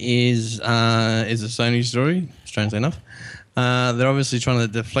story is a Sony story, strangely enough. They're obviously trying to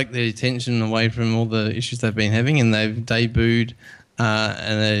deflect their attention away from all the issues they've been having, and they've debuted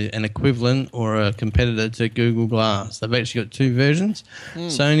an equivalent or a competitor to Google Glass. They've actually got two versions.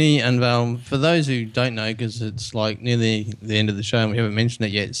 Sony unveiled, for those who don't know, because it's like near the end of the show and we haven't mentioned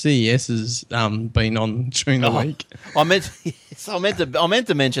it yet, CES has been on during the week. I meant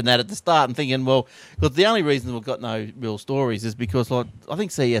to mention that at the start and thinking, well, because the only reason we've got no real stories is because I think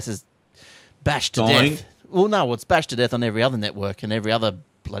CES is bashed to death. Well, no, it's bashed to death on every other network and every other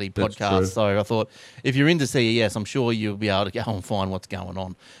bloody podcast. So I thought, if you're into CES, I'm sure you'll be able to go and find what's going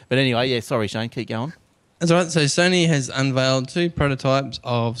on. But anyway, yeah, sorry, Shane, keep going. That's right. So Sony has unveiled two prototypes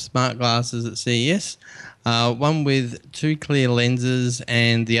of smart glasses at CES. One with two clear lenses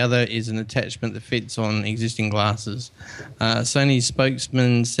and the other is an attachment that fits on existing glasses. Sony's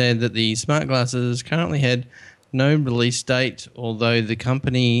spokesman said that the smart glasses currently had no release date, although the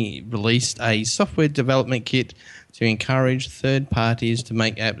company released a software development kit to encourage third parties to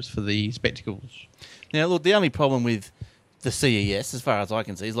make apps for the spectacles. Now, look, the only problem with the CES, as far as I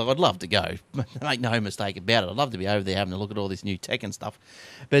can see, is like I'd love to go. Make no mistake about it. I'd love to be over there having a look at all this new tech and stuff.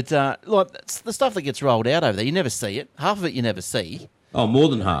 But like the stuff that gets rolled out over there, you never see it. Half of it you never see. Oh, more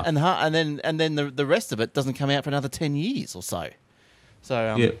than half. And then the rest of it doesn't come out for another 10 years or so.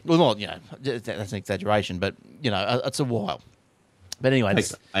 So, yeah. Well, not, that's an exaggeration, but, it's a while. But anyway. It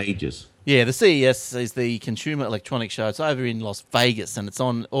takes ages. Yeah, the CES is the Consumer Electronics Show. It's over in Las Vegas, and it's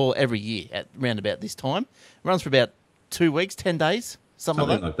on every year at around about this time. It runs for about 2 weeks, 10 days, something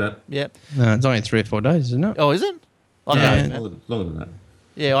like that. Yeah. No, it's only 3 or 4 days, isn't it? Oh, is it? Longer than that.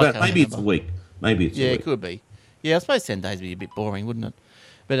 Yeah, but maybe it's a week. Maybe it's a week. Yeah, it could be. Yeah, I suppose 10 days would be a bit boring, wouldn't it?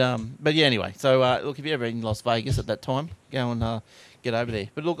 But yeah, anyway. So, look, if you're ever in Las Vegas at that time, go and get over there.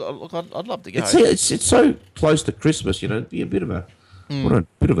 But look, I'd love to go. It's so close to Christmas, it'd be a bit of a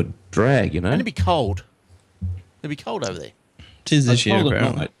drag, And it'd be cold. It'd be cold over there. It is this year,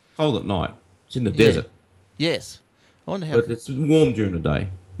 apparently. Cold at night. It's in the desert. Yes. I wonder how. But it's warm during the day.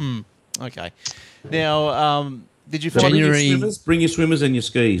 Okay. Now, did you find Bring your swimmers and your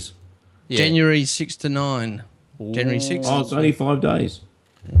skis. Yeah. January 6 to 9. January 6. Oh, it's only 5 days.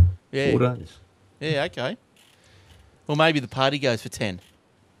 Yeah. 4 days. Yeah, okay. Well, maybe the party goes for 10.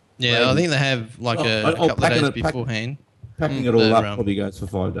 Yeah, Maybe. I think they have like a couple of days beforehand. Packing it all up probably goes for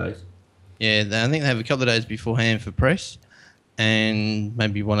 5 days. Yeah, I think they have a couple of days beforehand for press and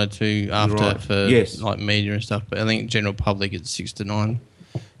maybe 1 or 2 after for like media and stuff. But I think general public it's 6 to 9.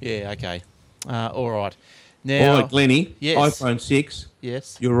 Yeah, okay. All right. Now, All right, Glennie, yes. iPhone 6.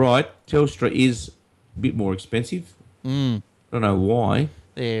 Yes. You're right. Telstra is a bit more expensive. I don't know why.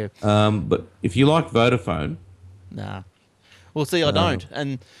 Yeah. But if you like Vodafone... Nah. Well, see, I don't.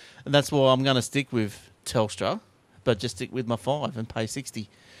 And that's why I'm going to stick with Telstra, but just stick with my 5 and pay 60.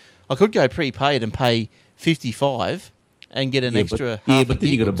 I could go prepaid and pay 55 and get an extra half but then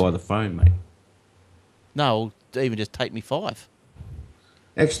you got to buy the phone, mate. No, even just take me 5.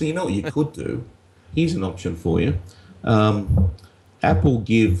 Actually, you know what you could do? Here's an option for you. Apple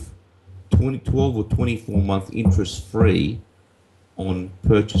give 12 or 24 month interest free on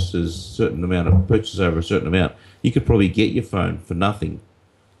purchases over a certain amount. You could probably get your phone for nothing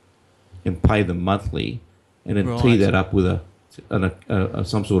and pay them monthly, and then tee that up with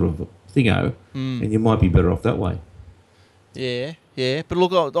some sort of thingo, and you might be better off that way. Yeah. But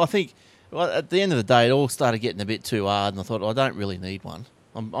look, I think at the end of the day, it all started getting a bit too hard, and I thought I don't really need one.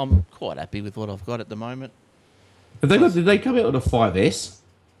 I'm quite happy with what I've got at the moment. Did they come out with a 5S?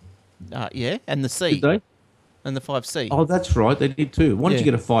 Yeah, and the C. Did they? And the 5C. Oh, that's right. They did too. Why don't you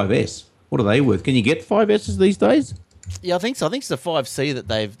get a 5S? What are they worth? Can you get 5Ss these days? Yeah, I think so. I think it's the 5C that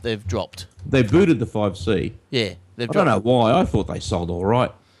they've dropped. They booted the 5C. Yeah, they've I dropped. don't know why. I thought they sold all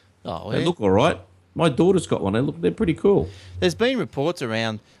right. Oh, They look all right. My daughter's got one. They're pretty cool. There's been reports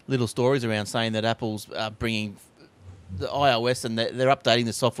around, little stories around saying that Apple's bringing the iOS and they're updating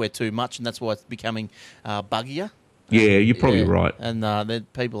the software too much, and that's why it's becoming buggier. Yeah, you're probably right. And then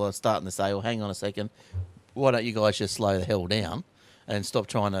people are starting to say, "Well, hang on a second, why don't you guys just slow the hell down and stop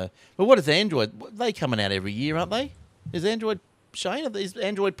trying to?" But what is Android? They coming out every year, aren't they? Is Android Shane? Is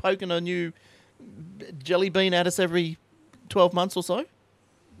Android poking a new jelly bean at us every 12 months or so?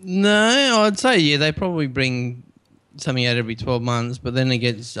 No, I'd say they probably bring something out every 12 months, but then it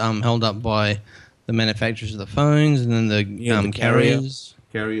gets held up by the manufacturers of the phones, and then the the carriers.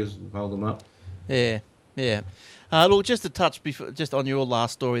 Carriers hold them up. Yeah, yeah. Look, just to touch just on your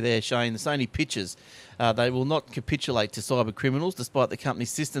last story there, Shane, the Sony pictures, they will not capitulate to cyber criminals despite the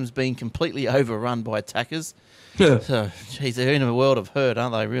company's systems being completely overrun by attackers. So, geez, they're in a world of hurt,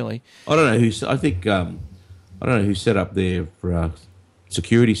 aren't they, really? I don't know who. I think I don't know who set up their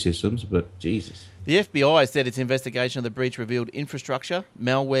security systems, but Jesus. The FBI said its investigation of the breach revealed infrastructure,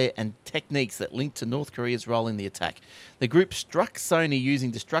 malware, and techniques that linked to North Korea's role in the attack. The group struck Sony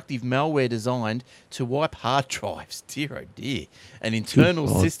using destructive malware designed to wipe hard drives, dear oh dear, and internal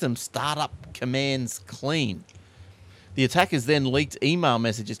system startup commands clean. The attackers then leaked email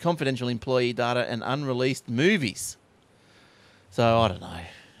messages, confidential employee data, and unreleased movies. So, I don't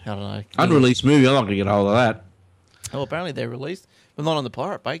know. Unreleased movie, I'm not going to get hold of that. Oh, apparently they're released, but not on the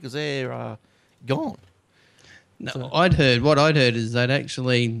Pirate Bay because they're gone. No, what I'd heard is that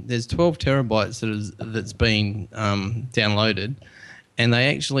actually there's 12 terabytes that's been downloaded, and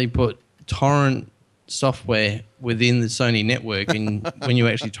they actually put torrent software within the Sony network, and when you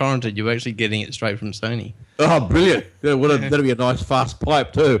actually torrent it, you're actually getting it straight from Sony. Oh, brilliant. That'll be a nice fast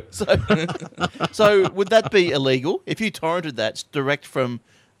pipe too. So would that be illegal? If you torrented that direct from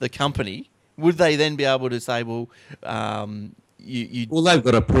the company, would they then be able to say, well, Well, they've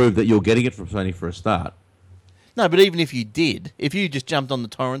got to prove that you're getting it from Sony for a start. No, but even if you did, if you just jumped on the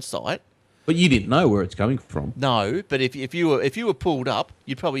torrent site... But you didn't know where it's coming from. No, but if you were pulled up,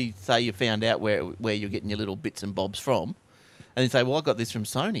 you'd probably say you found out where you're getting your little bits and bobs from, and you'd say, well, I got this from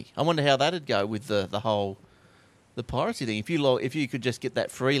Sony. I wonder how that'd go with the whole piracy thing. If you could just get that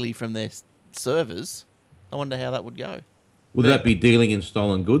freely from their servers, I wonder how that would go. Would that be dealing in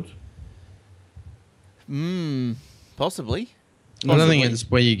stolen goods? Possibly. I don't think it's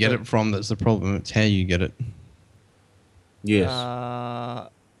where you get it from that's the problem. It's how you get it. Yes.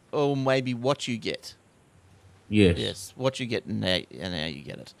 Or maybe what you get. Yes. Yes, what you get and how you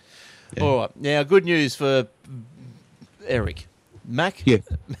get it. Yeah. All right. Now, good news for Eric. Mac. Yeah.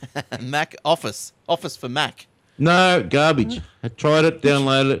 Mac Office. Office for Mac. No, garbage. I tried it,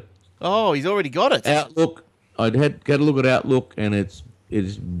 downloaded it. Oh, he's already got it. Outlook. I'd had a look at Outlook, and it's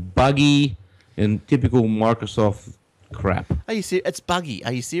buggy and typical Microsoft crap. It's buggy.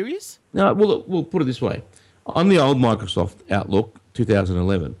 Are you serious? No, we'll put it this way. On the old Microsoft Outlook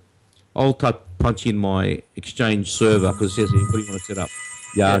 2011, I'll punch in my Exchange server because it says, what do you want to set up?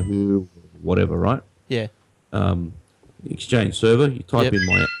 Yahoo, whatever, right? Yeah. Exchange server, you type in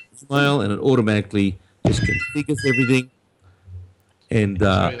my email and it automatically just configures everything. And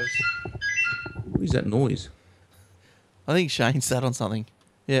what is that noise? I think Shane sat on something.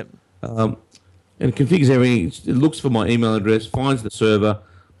 Yep. And it configures everything. It looks for my email address, finds the server,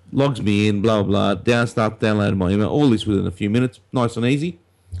 logs me in, blah, blah, blah, downloading my email, all this within a few minutes, nice and easy.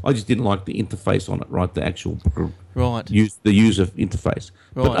 I just didn't like the interface on it, right? The actual the user interface.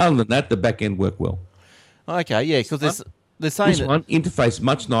 Right. But other than that, the back end worked well. Okay, yeah, because they're saying This one, interface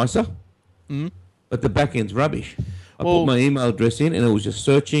much nicer, but the back end's rubbish. I put my email address in and it was just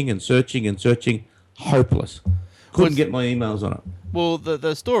searching and searching and searching. Hopeless. Couldn't get my emails on it. Well,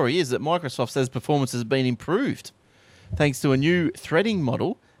 the story is that Microsoft says performance has been improved thanks to a new threading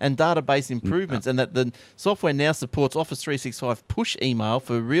model and database improvements, and that the software now supports Office 365 push email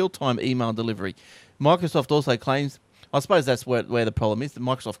for real-time email delivery. Microsoft also claims, I suppose that's where the problem is, that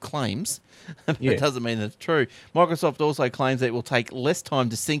Microsoft claims, but it doesn't mean that it's true. Microsoft also claims that it will take less time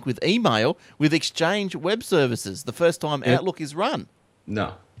to sync with email with Exchange web services the first time Outlook is run.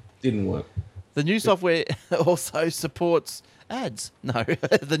 No, didn't work. The new software also supports ads. No,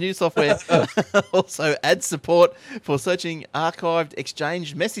 the new software also adds support for searching archived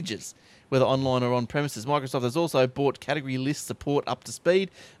Exchange messages, whether online or on premises. Microsoft has also brought category list support up to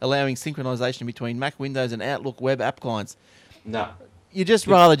speed, allowing synchronization between Mac, Windows, and Outlook web app clients. No. You just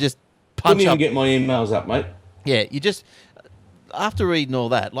rather just punch Couldn't even up. get my emails up, mate. Yeah, you just, after reading all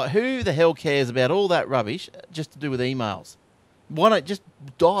that, like who the hell cares about all that rubbish just to do with emails? Why not just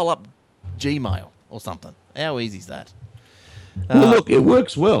dial up Gmail or something? How easy is that? Well, look, it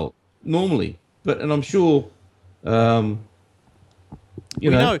works well normally, and I'm sure, it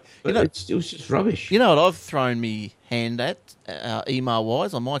was just rubbish. You know what I've thrown me hand at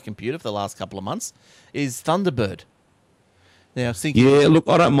email-wise on my computer for the last couple of months is Thunderbird. Now, look,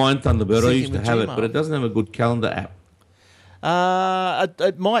 I don't mind Thunderbird. I used to have Gmail. it, but it doesn't have a good calendar app.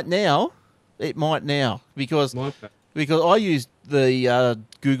 It might now. It might now because I use the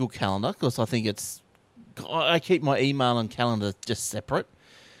Google Calendar because I think I keep my email and calendar just separate,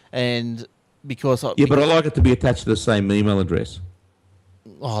 and because but I like it to be attached to the same email address.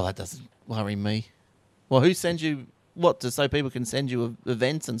 Oh, that doesn't worry me. Well, who sends you what so people can send you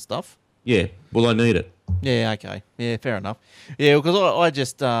events and stuff? Yeah, well, I need it. Yeah, okay. Yeah, fair enough. Yeah, because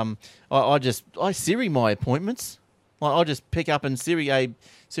I Siri my appointments. Like, I just pick up and Siri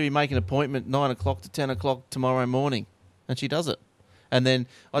make an appointment 9 o'clock to 10 o'clock tomorrow morning, and she does it. And then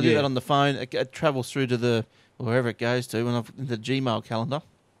I do that on the phone. It travels through to wherever it goes to, and I've the Gmail calendar.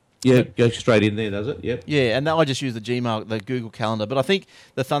 Yeah, it goes straight in there, does it? Yep. Yeah, and now I just use the Google Calendar. But I think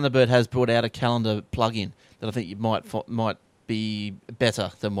the Thunderbird has brought out a calendar plug-in that I think you might be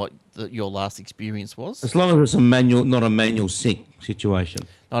better than what your last experience was. As long as it's not a manual sync situation.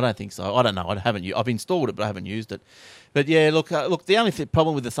 I don't think so. I don't know. I've installed it, but I haven't used it. But yeah, look. The only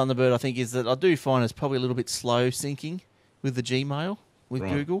problem with the Thunderbird, I think, is that I do find it's probably a little bit slow syncing with the Gmail with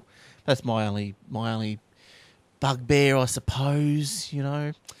Google. That's my only bugbear, I suppose.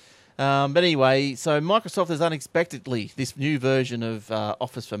 But anyway, so Microsoft has unexpectedly, this new version of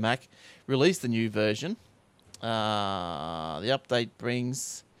Office for Mac, released the new version. The update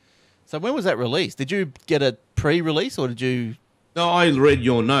brings... So when was that released? Did you get a pre-release or did you... No, I read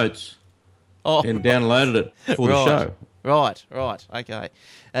your notes and downloaded it for the show. Right,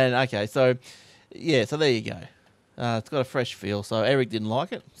 okay. So there you go. It's got a fresh feel, so Eric didn't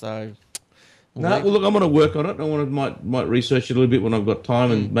like it, so... Well, look, I'm going to work on it. I might research it a little bit when I've got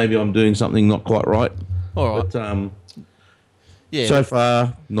time, and maybe I'm doing something not quite right. All right. But so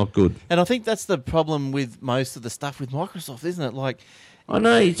far, not good. And I think that's the problem with most of the stuff with Microsoft, isn't it? Like, I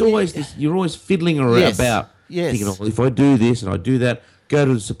know it's always this. You're always fiddling around about. Yes. Thinking, if I do this and I do that, go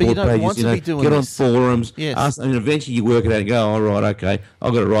to the support pages. Get on forums. Yes. Ask, and eventually you work it out and go, all right, okay,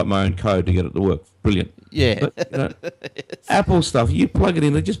 I've got to write my own code to get it to work. Brilliant. Yeah. But, Apple stuff, you plug it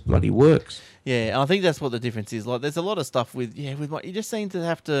in, it just bloody works. Yeah, and I think that's what the difference is. Like, there's a lot of stuff with you just seem to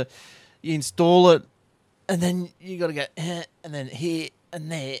have to install it, and then you got to go and then here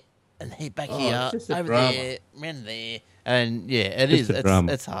and there and here back here over there and there, and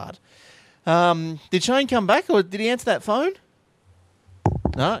it's hard. Did Shane come back or did he answer that phone?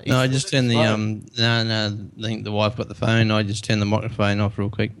 No, I just turned the I think the wife got the phone. I just turned the microphone off real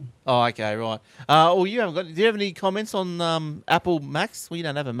quick. Oh, okay, right. Well, you haven't got. Do you have any comments on Apple Macs? Well, you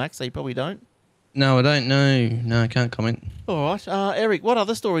don't have a Mac, so you probably don't. No, I don't know. No, I can't comment. All right, Eric. What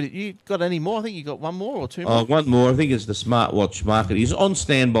other story? You got any more? I think you got one more or two more. One more. I think it's the smartwatch market. He's on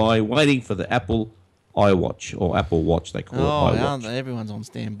standby, waiting for the Apple iWatch or Apple Watch. They call it iWatch. Aren't they? Everyone's on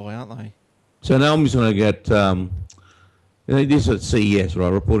standby, aren't they? So now I'm just going to get. This is at CES, right?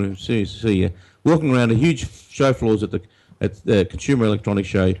 Reporting CES, walking around the huge show floors at the Consumer Electronics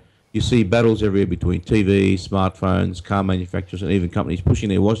Show. You see battles everywhere between TVs, smartphones, car manufacturers, and even companies pushing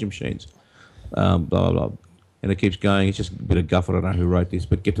their washing machines. Blah, blah, blah. And it keeps going. It's just a bit of guff. I don't know who wrote this,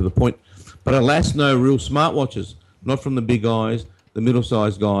 but get to the point. But alas, no real smartwatches. Not from the big guys, the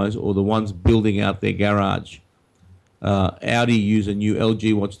middle-sized guys, or the ones building out their garage. Audi use a new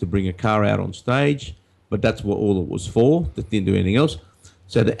LG watch to bring a car out on stage, but that's what all it was for. That didn't do anything else.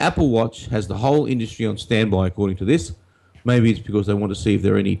 So the Apple Watch has the whole industry on standby, according to this. Maybe it's because they want to see if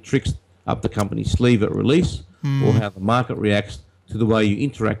there are any tricks up the company's sleeve at release or how the market reacts to the way you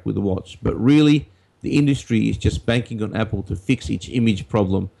interact with the watch. But really, the industry is just banking on Apple to fix its image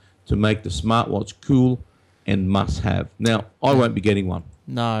problem to make the smartwatch cool and must-have. Now, I won't be getting one.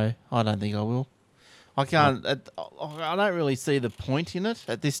 No, I don't think I will. I can't. I don't really see the point in it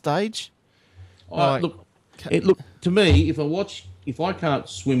at this stage. Look, to me, if I can't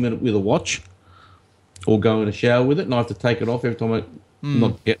swim in it with a watch or go in a shower with it, and I have to take it off every time I'm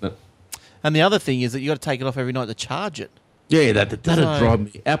not getting it. And the other thing is that you got to take it off every night to charge it. Yeah, that'd drive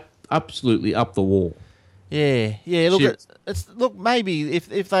me absolutely up the wall. Yeah. Look, maybe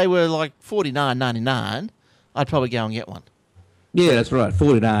if they were like $49.99, I'd probably go and get one. Yeah, that's right,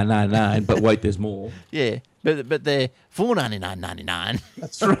 $49.99. But wait, there's more. Yeah, but they're $499.99.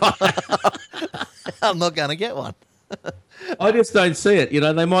 That's right. I'm not going to get one. I just don't see it.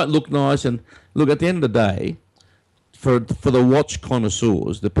 They might look nice, and look, at the end of the day, for the watch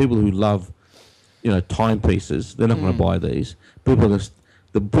connoisseurs, the people who love, timepieces, they're not going to buy these.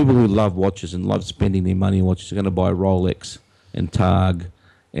 The people who love watches and love spending their money on watches are going to buy Rolex and Tag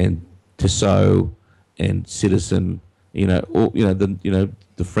and Tissot and Citizen. The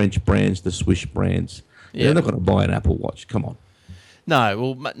French brands, the Swiss brands. Yeah. They're not going to buy an Apple Watch. Come on.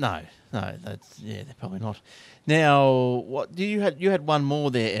 No, no. They're probably not. Now, what you had one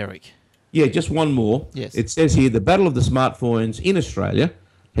more there, Eric? Yeah, just one more. Yes. It says here the battle of the smartphones in Australia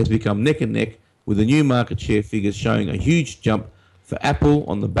has become neck and neck, with the new market share figures showing a huge jump for Apple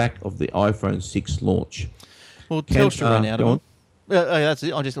on the back of the iPhone 6 launch. Well, Telstra ran out of them. That's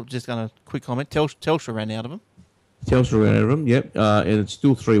it. I'm just going to quick comment. Telstra ran out of them. Telstra ran out of them, yep. And it's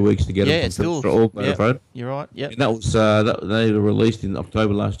still 3 weeks to get them from Telstra or Vodafone. You're right, yep. And that was they were released in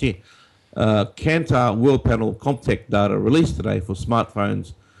October last year. Kantar World Panel Comtech data released today for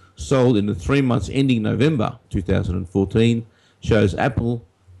smartphones sold in the 3 months ending November 2014 shows Apple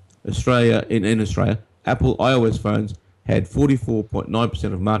Australia Apple iOS phones had 44.9%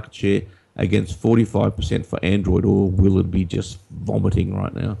 of market share against 45% for Android. Or will it be just vomiting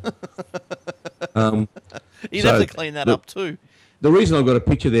right now? You'd have to clean that up too. The reason I've got a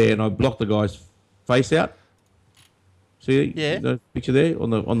picture there and I blocked the guy's face out. See the picture there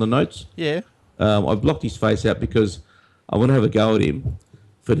on the notes? Yeah. I blocked his face out because I want to have a go at him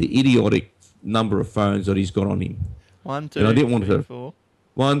for the idiotic number of phones that he's got on him. 1, 2, and I didn't want 3, to. 4.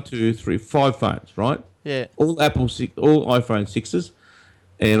 1, 2, 3, 5 phones, right? Yeah. All iPhone 6s.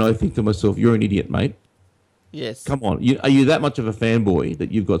 And I think to myself, you're an idiot, mate. Yes. Come on. Are you that much of a fanboy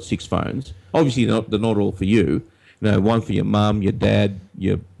that you've got 6 phones? Obviously, they're not all for you. You know, one for your mum, your dad,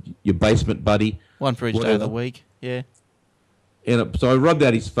 your basement buddy. One for each day of the week. Yeah. And so I rubbed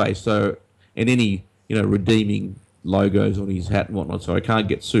out his face. And any redeeming logos on his hat and whatnot. So I can't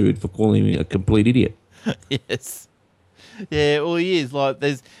get sued for calling him a complete idiot. Yes. Yeah, well, he is. Like,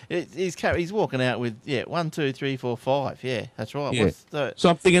 he's walking out with 1, 2, 3, 4, 5. Yeah, that's right. Yeah. So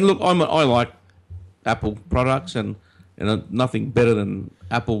I'm thinking, look, I like Apple products and nothing better than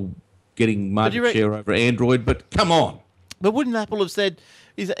Apple getting market share over Android. But come on. But wouldn't Apple have said,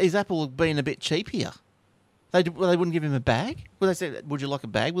 is Apple being a bit cheap here? They wouldn't give him a bag? Would they say, would you like a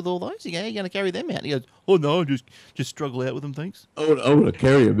bag with all those? Yeah, you're going to carry them out. And he goes, oh, no, just struggle out with them, thanks. I want to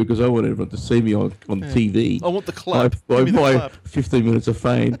carry them because I want everyone to see me on TV. I want the clap. By 15 minutes of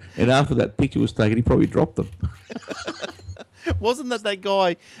fame, and after that picture was taken, he probably dropped them. Wasn't that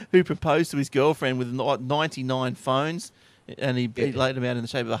guy who proposed to his girlfriend with 99 phones, and he laid them out in the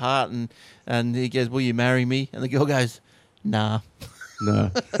shape of a heart, and he goes, will you marry me? And the girl goes, nah. No.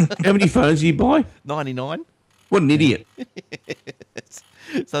 How many phones did you buy? 99. What an idiot.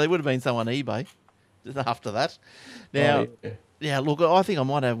 So there would have been some on eBay after that. Now, look, I think I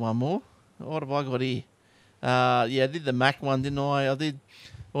might have one more. What have I got here? I did the Mac one, didn't I? I did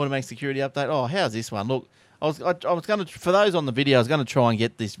automatic security update. Oh, how's this one? Look, I was going to, for those on the video, I was going to try and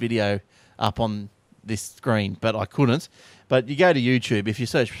get this video up on this screen, but I couldn't. But you go to YouTube, if you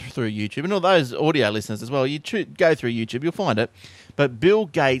search through YouTube, and all those audio listeners as well, you go through YouTube, you'll find it. But Bill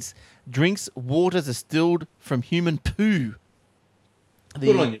Gates drinks water distilled from human poo.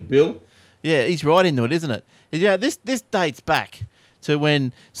 Good on you, Bill. Yeah, he's right into it, isn't it? Yeah, this dates back to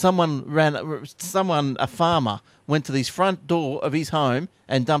when a farmer went to the front door of his home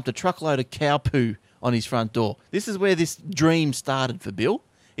and dumped a truckload of cow poo on his front door. This is where this dream started for Bill.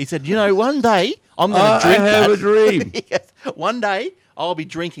 He said, one day I'm going to drink that. I have a dream. Yes, one day I'll be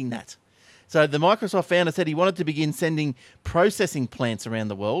drinking that. So the Microsoft founder said he wanted to begin sending processing plants around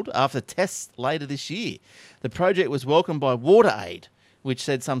the world after tests later this year. The project was welcomed by WaterAid, which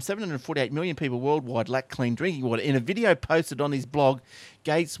said some 748 million people worldwide lack clean drinking water. In a video posted on his blog,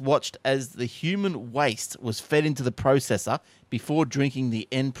 Gates watched as the human waste was fed into the processor before drinking the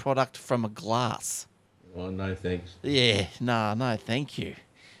end product from a glass. Oh, no thanks. Yeah, no, thank you.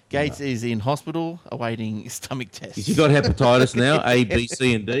 Gates is in hospital awaiting stomach tests. He's got hepatitis now, A, B,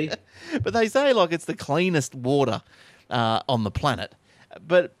 C, and D. But they say like it's the cleanest water on the planet.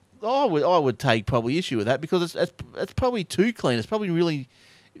 But I would take probably issue with that because it's probably too clean. It's probably really,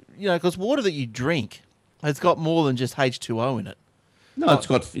 because water that you drink has got more than just H2O in it. No,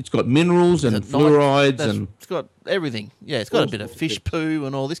 it's got minerals and fluorides and it's got everything. Yeah, it's got a bit of fish poo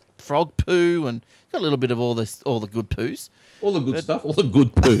and all this frog poo and it's got a little bit of all the good poos. All the good stuff, all the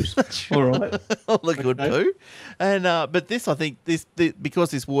good poos. All right. All the good poo. And but this, I think, because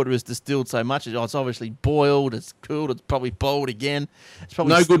this water is distilled so much, it's obviously boiled, it's cooled, it's probably boiled again. It's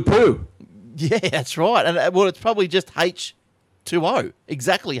probably no good poo. Yeah, that's right. And it's probably just H2O.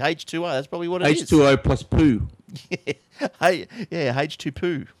 Exactly, H2O. That's probably what it is. H2O plus poo. H2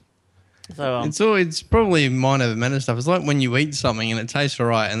 poo. So it's probably minor matter stuff. It's like when you eat something and it tastes all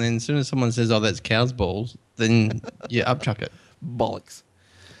right, and then as soon as someone says, "Oh, that's cow's balls," then you upchuck it. Bollocks.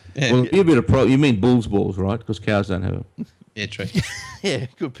 Yeah. Well, you're a bit of you mean bull's balls, right? Because cows don't have them. Yeah, true. Yeah,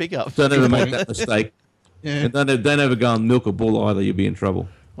 good pickup. Don't ever make that mistake. Yeah. And don't ever go and milk a bull either. You'll be in trouble.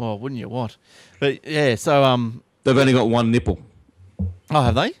 Oh, wouldn't you what? But yeah, so they've only got one nipple. Oh,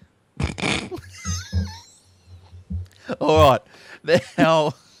 have they? All right.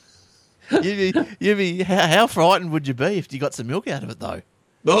 Now, how frightened would you be if you got some milk out of it, though?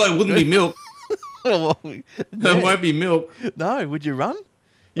 Oh, it wouldn't be milk. Well, It won't be milk. no, would you run?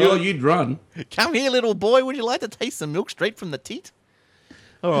 You'd run. Come here, little boy. Would you like to taste some milk straight from the tit?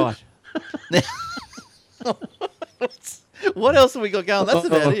 All right. Now, What else have we got going? That's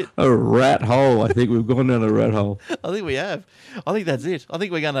about it. A rat hole. I think we've gone down a rat hole. I think we have. I think that's it. I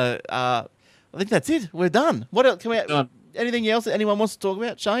think we're gonna. I think that's it. We're done. What else? Can we? Done. Anything else that anyone wants to talk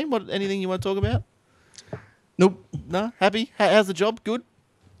about? Shane, what? Anything you want to talk about? Nope. No. Happy? How's the job? Good.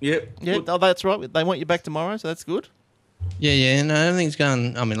 Yep. Yeah. Oh, that's right. They want you back tomorrow, so that's good. Yeah. No, everything's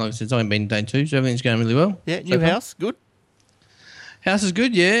going. I mean, like I said, it's only been day 2, so everything's going really well. Yeah. so New far. house. Good. House is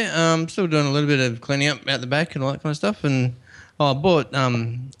good. Yeah. Still doing a little bit of cleaning up out the back and all that kind of stuff. And I bought.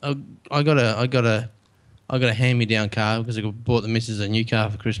 I got a hand-me-down car because I bought the missus a new car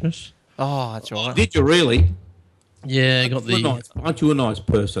for Christmas. Oh, that's right. Did you really? Yeah, I got Aren't you a nice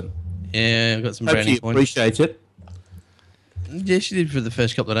person? Yeah, I got some Hope she brownie points. appreciates it. Yeah, she did for the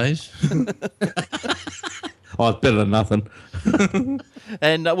first couple of days. Oh, it's better than nothing.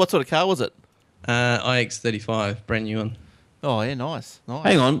 And what sort of car was it? iX35, brand new one. Oh, yeah, nice.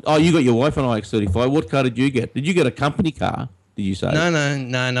 Hang on. Oh, you got your wife an iX35. What car did you get? Did you get a company car? Did you say?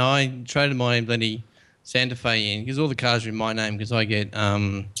 No. I traded my bloody Santa Fe in because all the cars are in my name because I get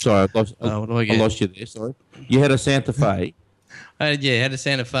Sorry, what do I get? lost you there. Sorry. You had a Santa Fe. I had a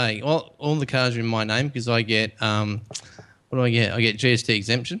Santa Fe. All the cars are in my name because I get what do I get? I get GST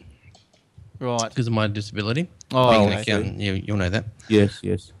exemption Right. because of my disability. Oh, Being an okay. accountant, you'll know that. Yes.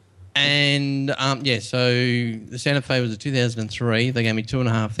 And so the Santa Fe was a 2003. They gave me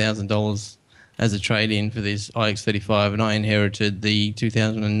 $2,500 as a trade-in for this iX35, and I inherited the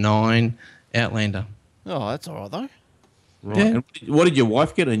 2009 Outlander. Oh, that's all right though. Right. Yeah. And what did your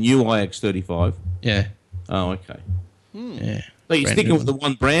wife get? A new iX35. Yeah, Oh, okay. yeah. So you're Brand sticking new with the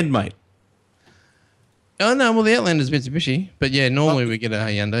one brand, mate. Oh no, well the Outlander's Mitsubishi, but yeah, normally we get a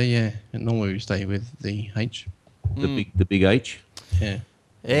Hyundai. Yeah, and normally we stay with the H. The big H. Yeah.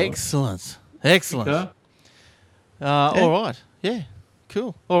 Excellent. Car? All right. Yeah.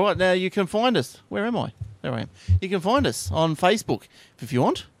 Cool. All right. Now you can find us. Where am I? There I am. You can find us on Facebook if you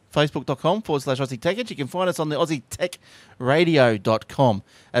want. Facebook.com/Aussie Tech Edge. You can find us on the AussieTechRadio.com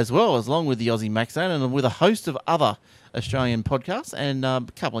as well, along with the Aussie Mac Zone and with a host of other Australian podcasts and a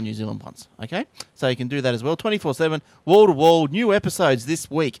couple of New Zealand ones. Okay, so you can do that as well. 24/7, wall to wall, new episodes this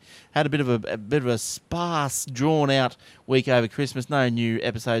week. Had a bit of a sparse, drawn out week over Christmas. No new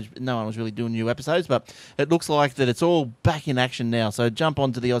episodes. No one was really doing new episodes, but it looks like that it's all back in action now. So jump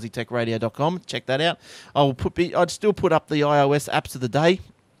onto the AussieTechRadio.com, check that out. I'd still put up the iOS apps of the day.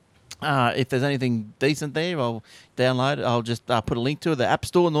 If there's anything decent there, I'll download it. I'll just put a link to it. The App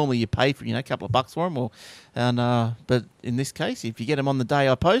Store, normally you pay for a couple of bucks for them. But in this case, if you get them on the day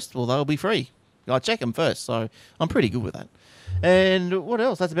I post, well, they'll be free. I check them first, so I'm pretty good with that. And what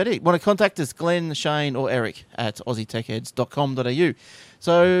else? That's about it. Want to contact us, Glenn, Shane, or Eric at aussietechheads.com.au.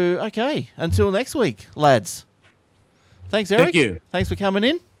 So, okay, until next week, lads. Thanks, Eric. Thank you. Thanks for coming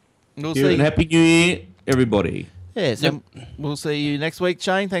in. We'll Yeah, see. and Happy New Year, everybody. Yeah, so we'll see you next week,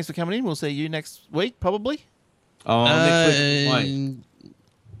 Shane. Thanks for coming in. We'll see you next week, probably. Oh, next week. Wait.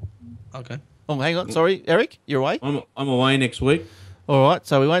 Okay. Oh, hang on. Sorry, Eric, you're away. I'm away next week. All right,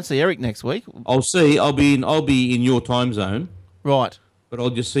 so we won't see Eric next week. I'll see. I'll be in your time zone, Right. but I'll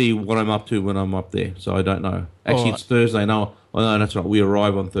just see what I'm up to when I'm up there. So I don't know. Actually, Alright. it's Thursday. No, that's right. We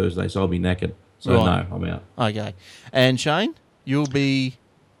arrive on Thursday, so I'll be knackered. So Right. no, I'm out. Okay. And Shane, you'll be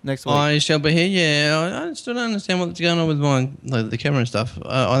next week. I shall be here. Yeah, I still don't understand what's going on with the camera and stuff.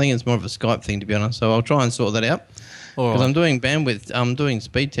 I think it's more of a Skype thing, to be honest. So I'll try and sort that out. All Because right. I'm doing bandwidth. I'm doing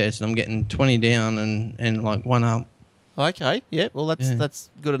speed tests, and I'm getting 20 down and like 1 up. Okay. Yeah. Well, Yeah. that's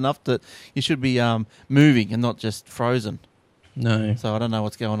good enough that you should be moving and not just frozen. No. So I don't know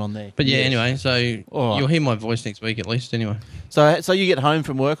what's going on there. But yeah, anyway, so All right. you'll hear my voice next week at least. Anyway. So you get home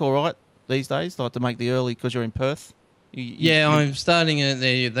from work, all right, these days, like to make the early because you're in Perth. I'm starting at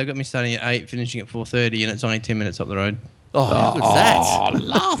they've got me starting at 8, finishing at 4:30, and it's only 10 minutes up the road. Oh, how good's that?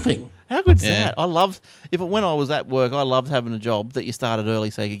 Laughing. How good's Yeah. that? I loved when I was at work. I loved having a job that you started early,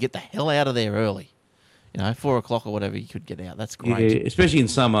 so you could get the hell out of there early. 4 o'clock or whatever, you could get out. That's Yeah, great. especially in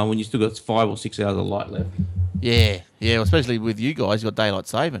summer when you still got 5 or 6 hours of light left. Yeah, especially with you guys, you got daylight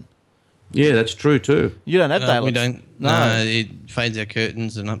saving. Yeah, that's true too. You don't have daylight. We don't. No. It fades our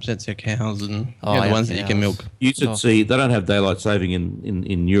curtains and upsets our cows and Oh, the our ones that you can cows. milk. You should Oh. see they don't have daylight saving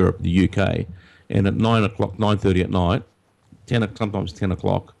in Europe, the UK, and at 9 o'clock, 9:30 at night, 10 sometimes 10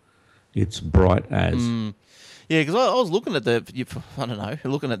 o'clock, it's bright as. Yeah, because I was looking at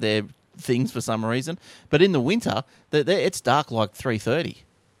looking at their things for some reason. But in the winter, it's dark like 3:30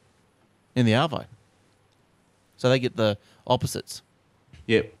 in the Arvo. So they get the opposites.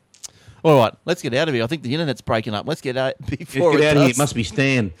 Yep. All right, let's get out of here. I think the internet's breaking up. Let's get out before Let's get it out of here. does. It must be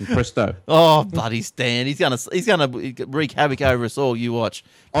Stan and Presto. Oh, bloody Stan! He's gonna wreak havoc over us all. You watch.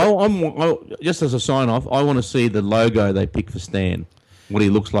 Just as a sign off, I want to see the logo they pick for Stan. What he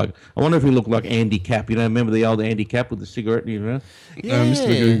looks like. I wonder if he looked like Andy Capp. You know, remember the old Andy Capp with the cigarette? You know? Yeah, Mr.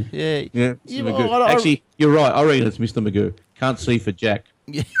 Magoo. yeah, Yeah, Yeah, Mr. well, Magoo. I- Actually, you're right. I reckon it's Mr. Magoo. Can't see for Jack.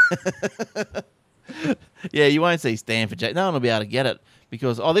 Yeah, you won't see Stan for Jack. No one will be able to get it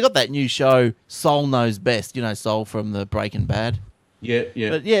because they got that new show, Soul Knows Best. You know, Soul from the Breaking Bad. Yeah, yeah.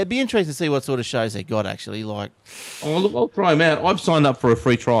 But yeah, it'd be interesting to see what sort of shows they got actually. Like, Oh, look, I'll try him out. I've signed up for a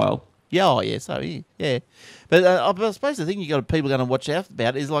free trial. yeah, oh yeah, so yeah. But I suppose the thing people are going to watch out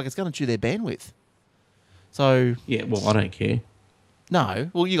about is like it's going to chew their bandwidth. So Yeah, well, I don't care. no,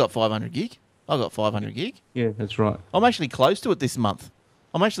 well you got 500 gig. I got 500 gig. Yeah, that's right. I'm actually close to it this month.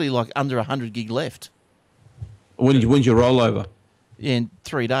 I'm actually like under 100 gig left When's your rollover? in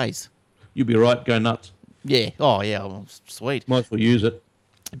 3 days. You'll be right. Go nuts. Yeah. Oh yeah. Well, sweet. Might as well use it.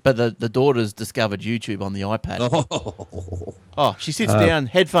 But the daughter's discovered YouTube on the iPad. Oh, Oh, she sits down,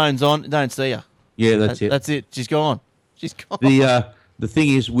 headphones on, don't see her. yeah, that's it. That's it. She's gone. She's gone. The thing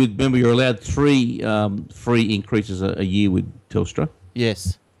is, remember you're allowed 3 free increases a year with Telstra,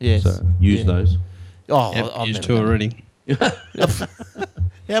 Yes. Yes. so use those. Oh, Yep, I've used never two done already. it.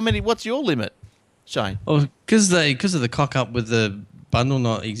 How many? What's your limit, Shane? Oh, because of the cock up with the bundle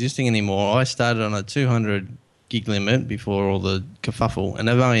not existing anymore, I started on a 200 gig limit before all the kerfuffle, and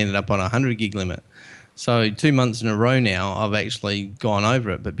I've only ended up on a 100 gig limit. So 2 months in a row now, I've actually gone over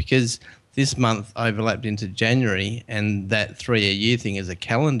it. But because this month overlapped into January, and that 3-year thing is a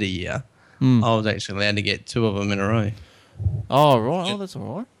calendar year, I was actually allowed to get 2 of them in a row. Oh, right. Oh, that's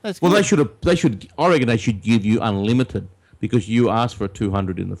all right. That's Well, good. they should. I reckon they should give you unlimited because you asked for a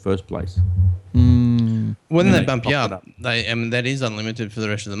 200 in the first place. When Yeah, they they bump you top it up, that is unlimited for the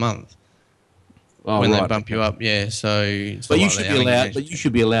rest of the month. Oh, when right. they bump you up, yeah. So, it's But not you like should they're be adding allowed. extra. But you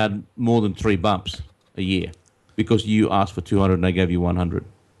should be allowed more than 3 bumps a year because you asked for 200 and they gave you 100.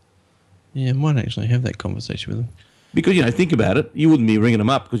 Yeah, I might actually have that conversation with them. Because think about it. You wouldn't be ringing them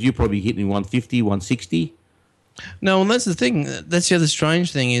up because you're probably hitting 150, 160. No, well, that's the thing. That's the other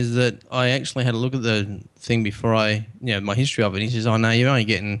strange thing is that I actually had a look at the thing before my history of it. He says, "Oh no, you're only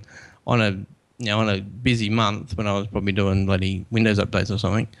getting on a busy month when I was probably doing bloody Windows updates or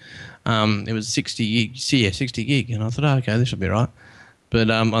something. It was 60 gig, 60 gig, and I thought, oh, okay, this will be right.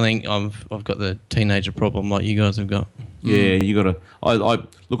 But I think I've got the teenager problem like you guys have got. Yeah, you got to.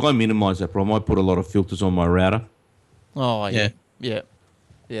 I minimise that problem. I put a lot of filters on my router. Oh, yeah. Yeah. Yeah.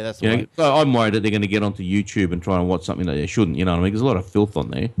 Yeah, that's You know, right. so I'm worried that they're going to get onto YouTube and try and watch something that they shouldn't. You know what I mean? There's a lot of filth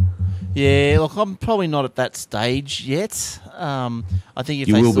on there. Yeah, look, I'm probably not at that stage yet. I think if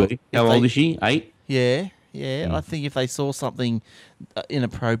You they will saw, be. if How they- old is she? 8? Yeah, yeah. I think if they saw something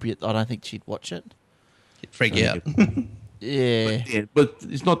inappropriate, I don't think she'd watch it. Freak out. Yeah. Yeah, but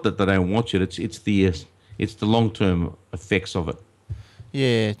it's not that they don't watch it. It's the long term effects of it.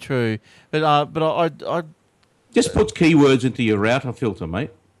 Yeah, true. But I Just put keywords into your router filter,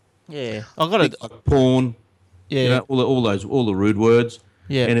 mate. yeah, I got it. Like porn, Yeah, all the rude words.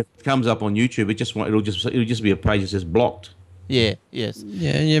 Yeah. And if it comes up on YouTube, it'll just be a page that says blocked. yeah, yes.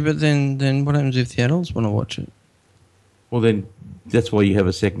 Yeah, but then what happens if the adults want to watch it? Well, then that's why you have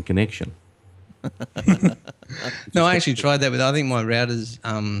a second connection. No, I actually tried that with. I think my routers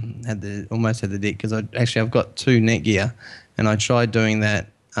almost had the dick because I've got 2 Netgear, and I tried doing that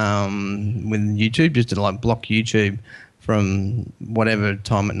with YouTube just to like block YouTube from whatever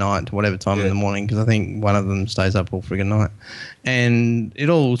time at night to whatever time in the morning because I think one of them stays up all friggin' night, and it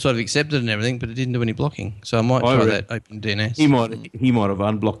all sort of accepted and everything, but it didn't do any blocking. So I might try that OpenDNS. He might have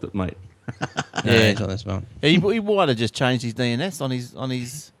unblocked it, mate. Yeah, it's not that smart. He might have just changed his DNS on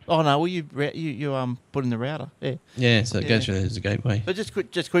his. Oh no, well you put in the router. Yeah. Yeah, so it Yeah. goes through as a gateway. But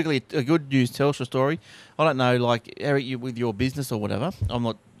just quickly, a good news Telstra story. I don't know, like Eric, you with your business or whatever. I'm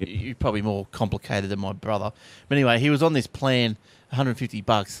not. You're probably more complicated than my brother. But anyway, he was on this plan,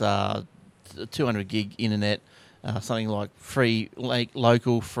 $150, 200 gig internet, something like free, like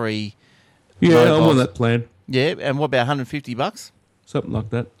local free. Yeah, I'm mobile. on that plan. Yeah, and what about $150? Something like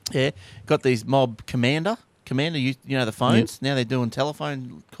that. Yeah, got these mob Commander, you know the phones. Now they're doing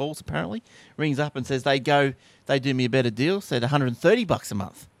telephone calls. Apparently, rings up and says they do me a better deal. Said $130 a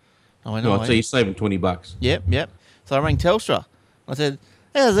month. I went, Right, so you're saving $20. Yep. So I rang Telstra. I said,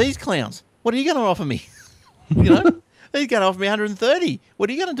 "How's these clowns? What are you going to offer me? You know, he's going to offer me 130. What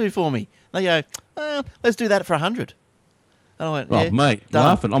are you going to do for me?" They go, "Let's do that for 100." And I went, Oh, yeah, mate, done.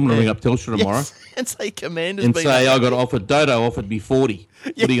 laughing. I'm going to Yeah. ring up Telstra tomorrow Yes. And say Commander's and been say up. I got offered. Dodo offered me 40.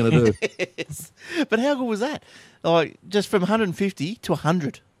 What are you going to do? Yes. But how good was that? Like just from 150 to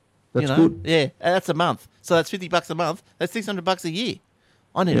 100. That's good. Yeah, and that's a month. So that's $50 a month. That's $600 a year.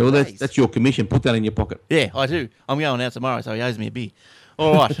 I need Yeah, a well, raise. that's your commission. Put that in your pocket. Yeah, I do. I'm going out tomorrow, so he owes me a beer.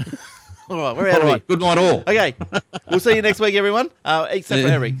 All right. All right, we're out of here. Good night, all. Okay, we'll see you next week, everyone, except for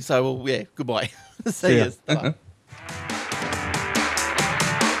Harry. So, goodbye. See See ya. you.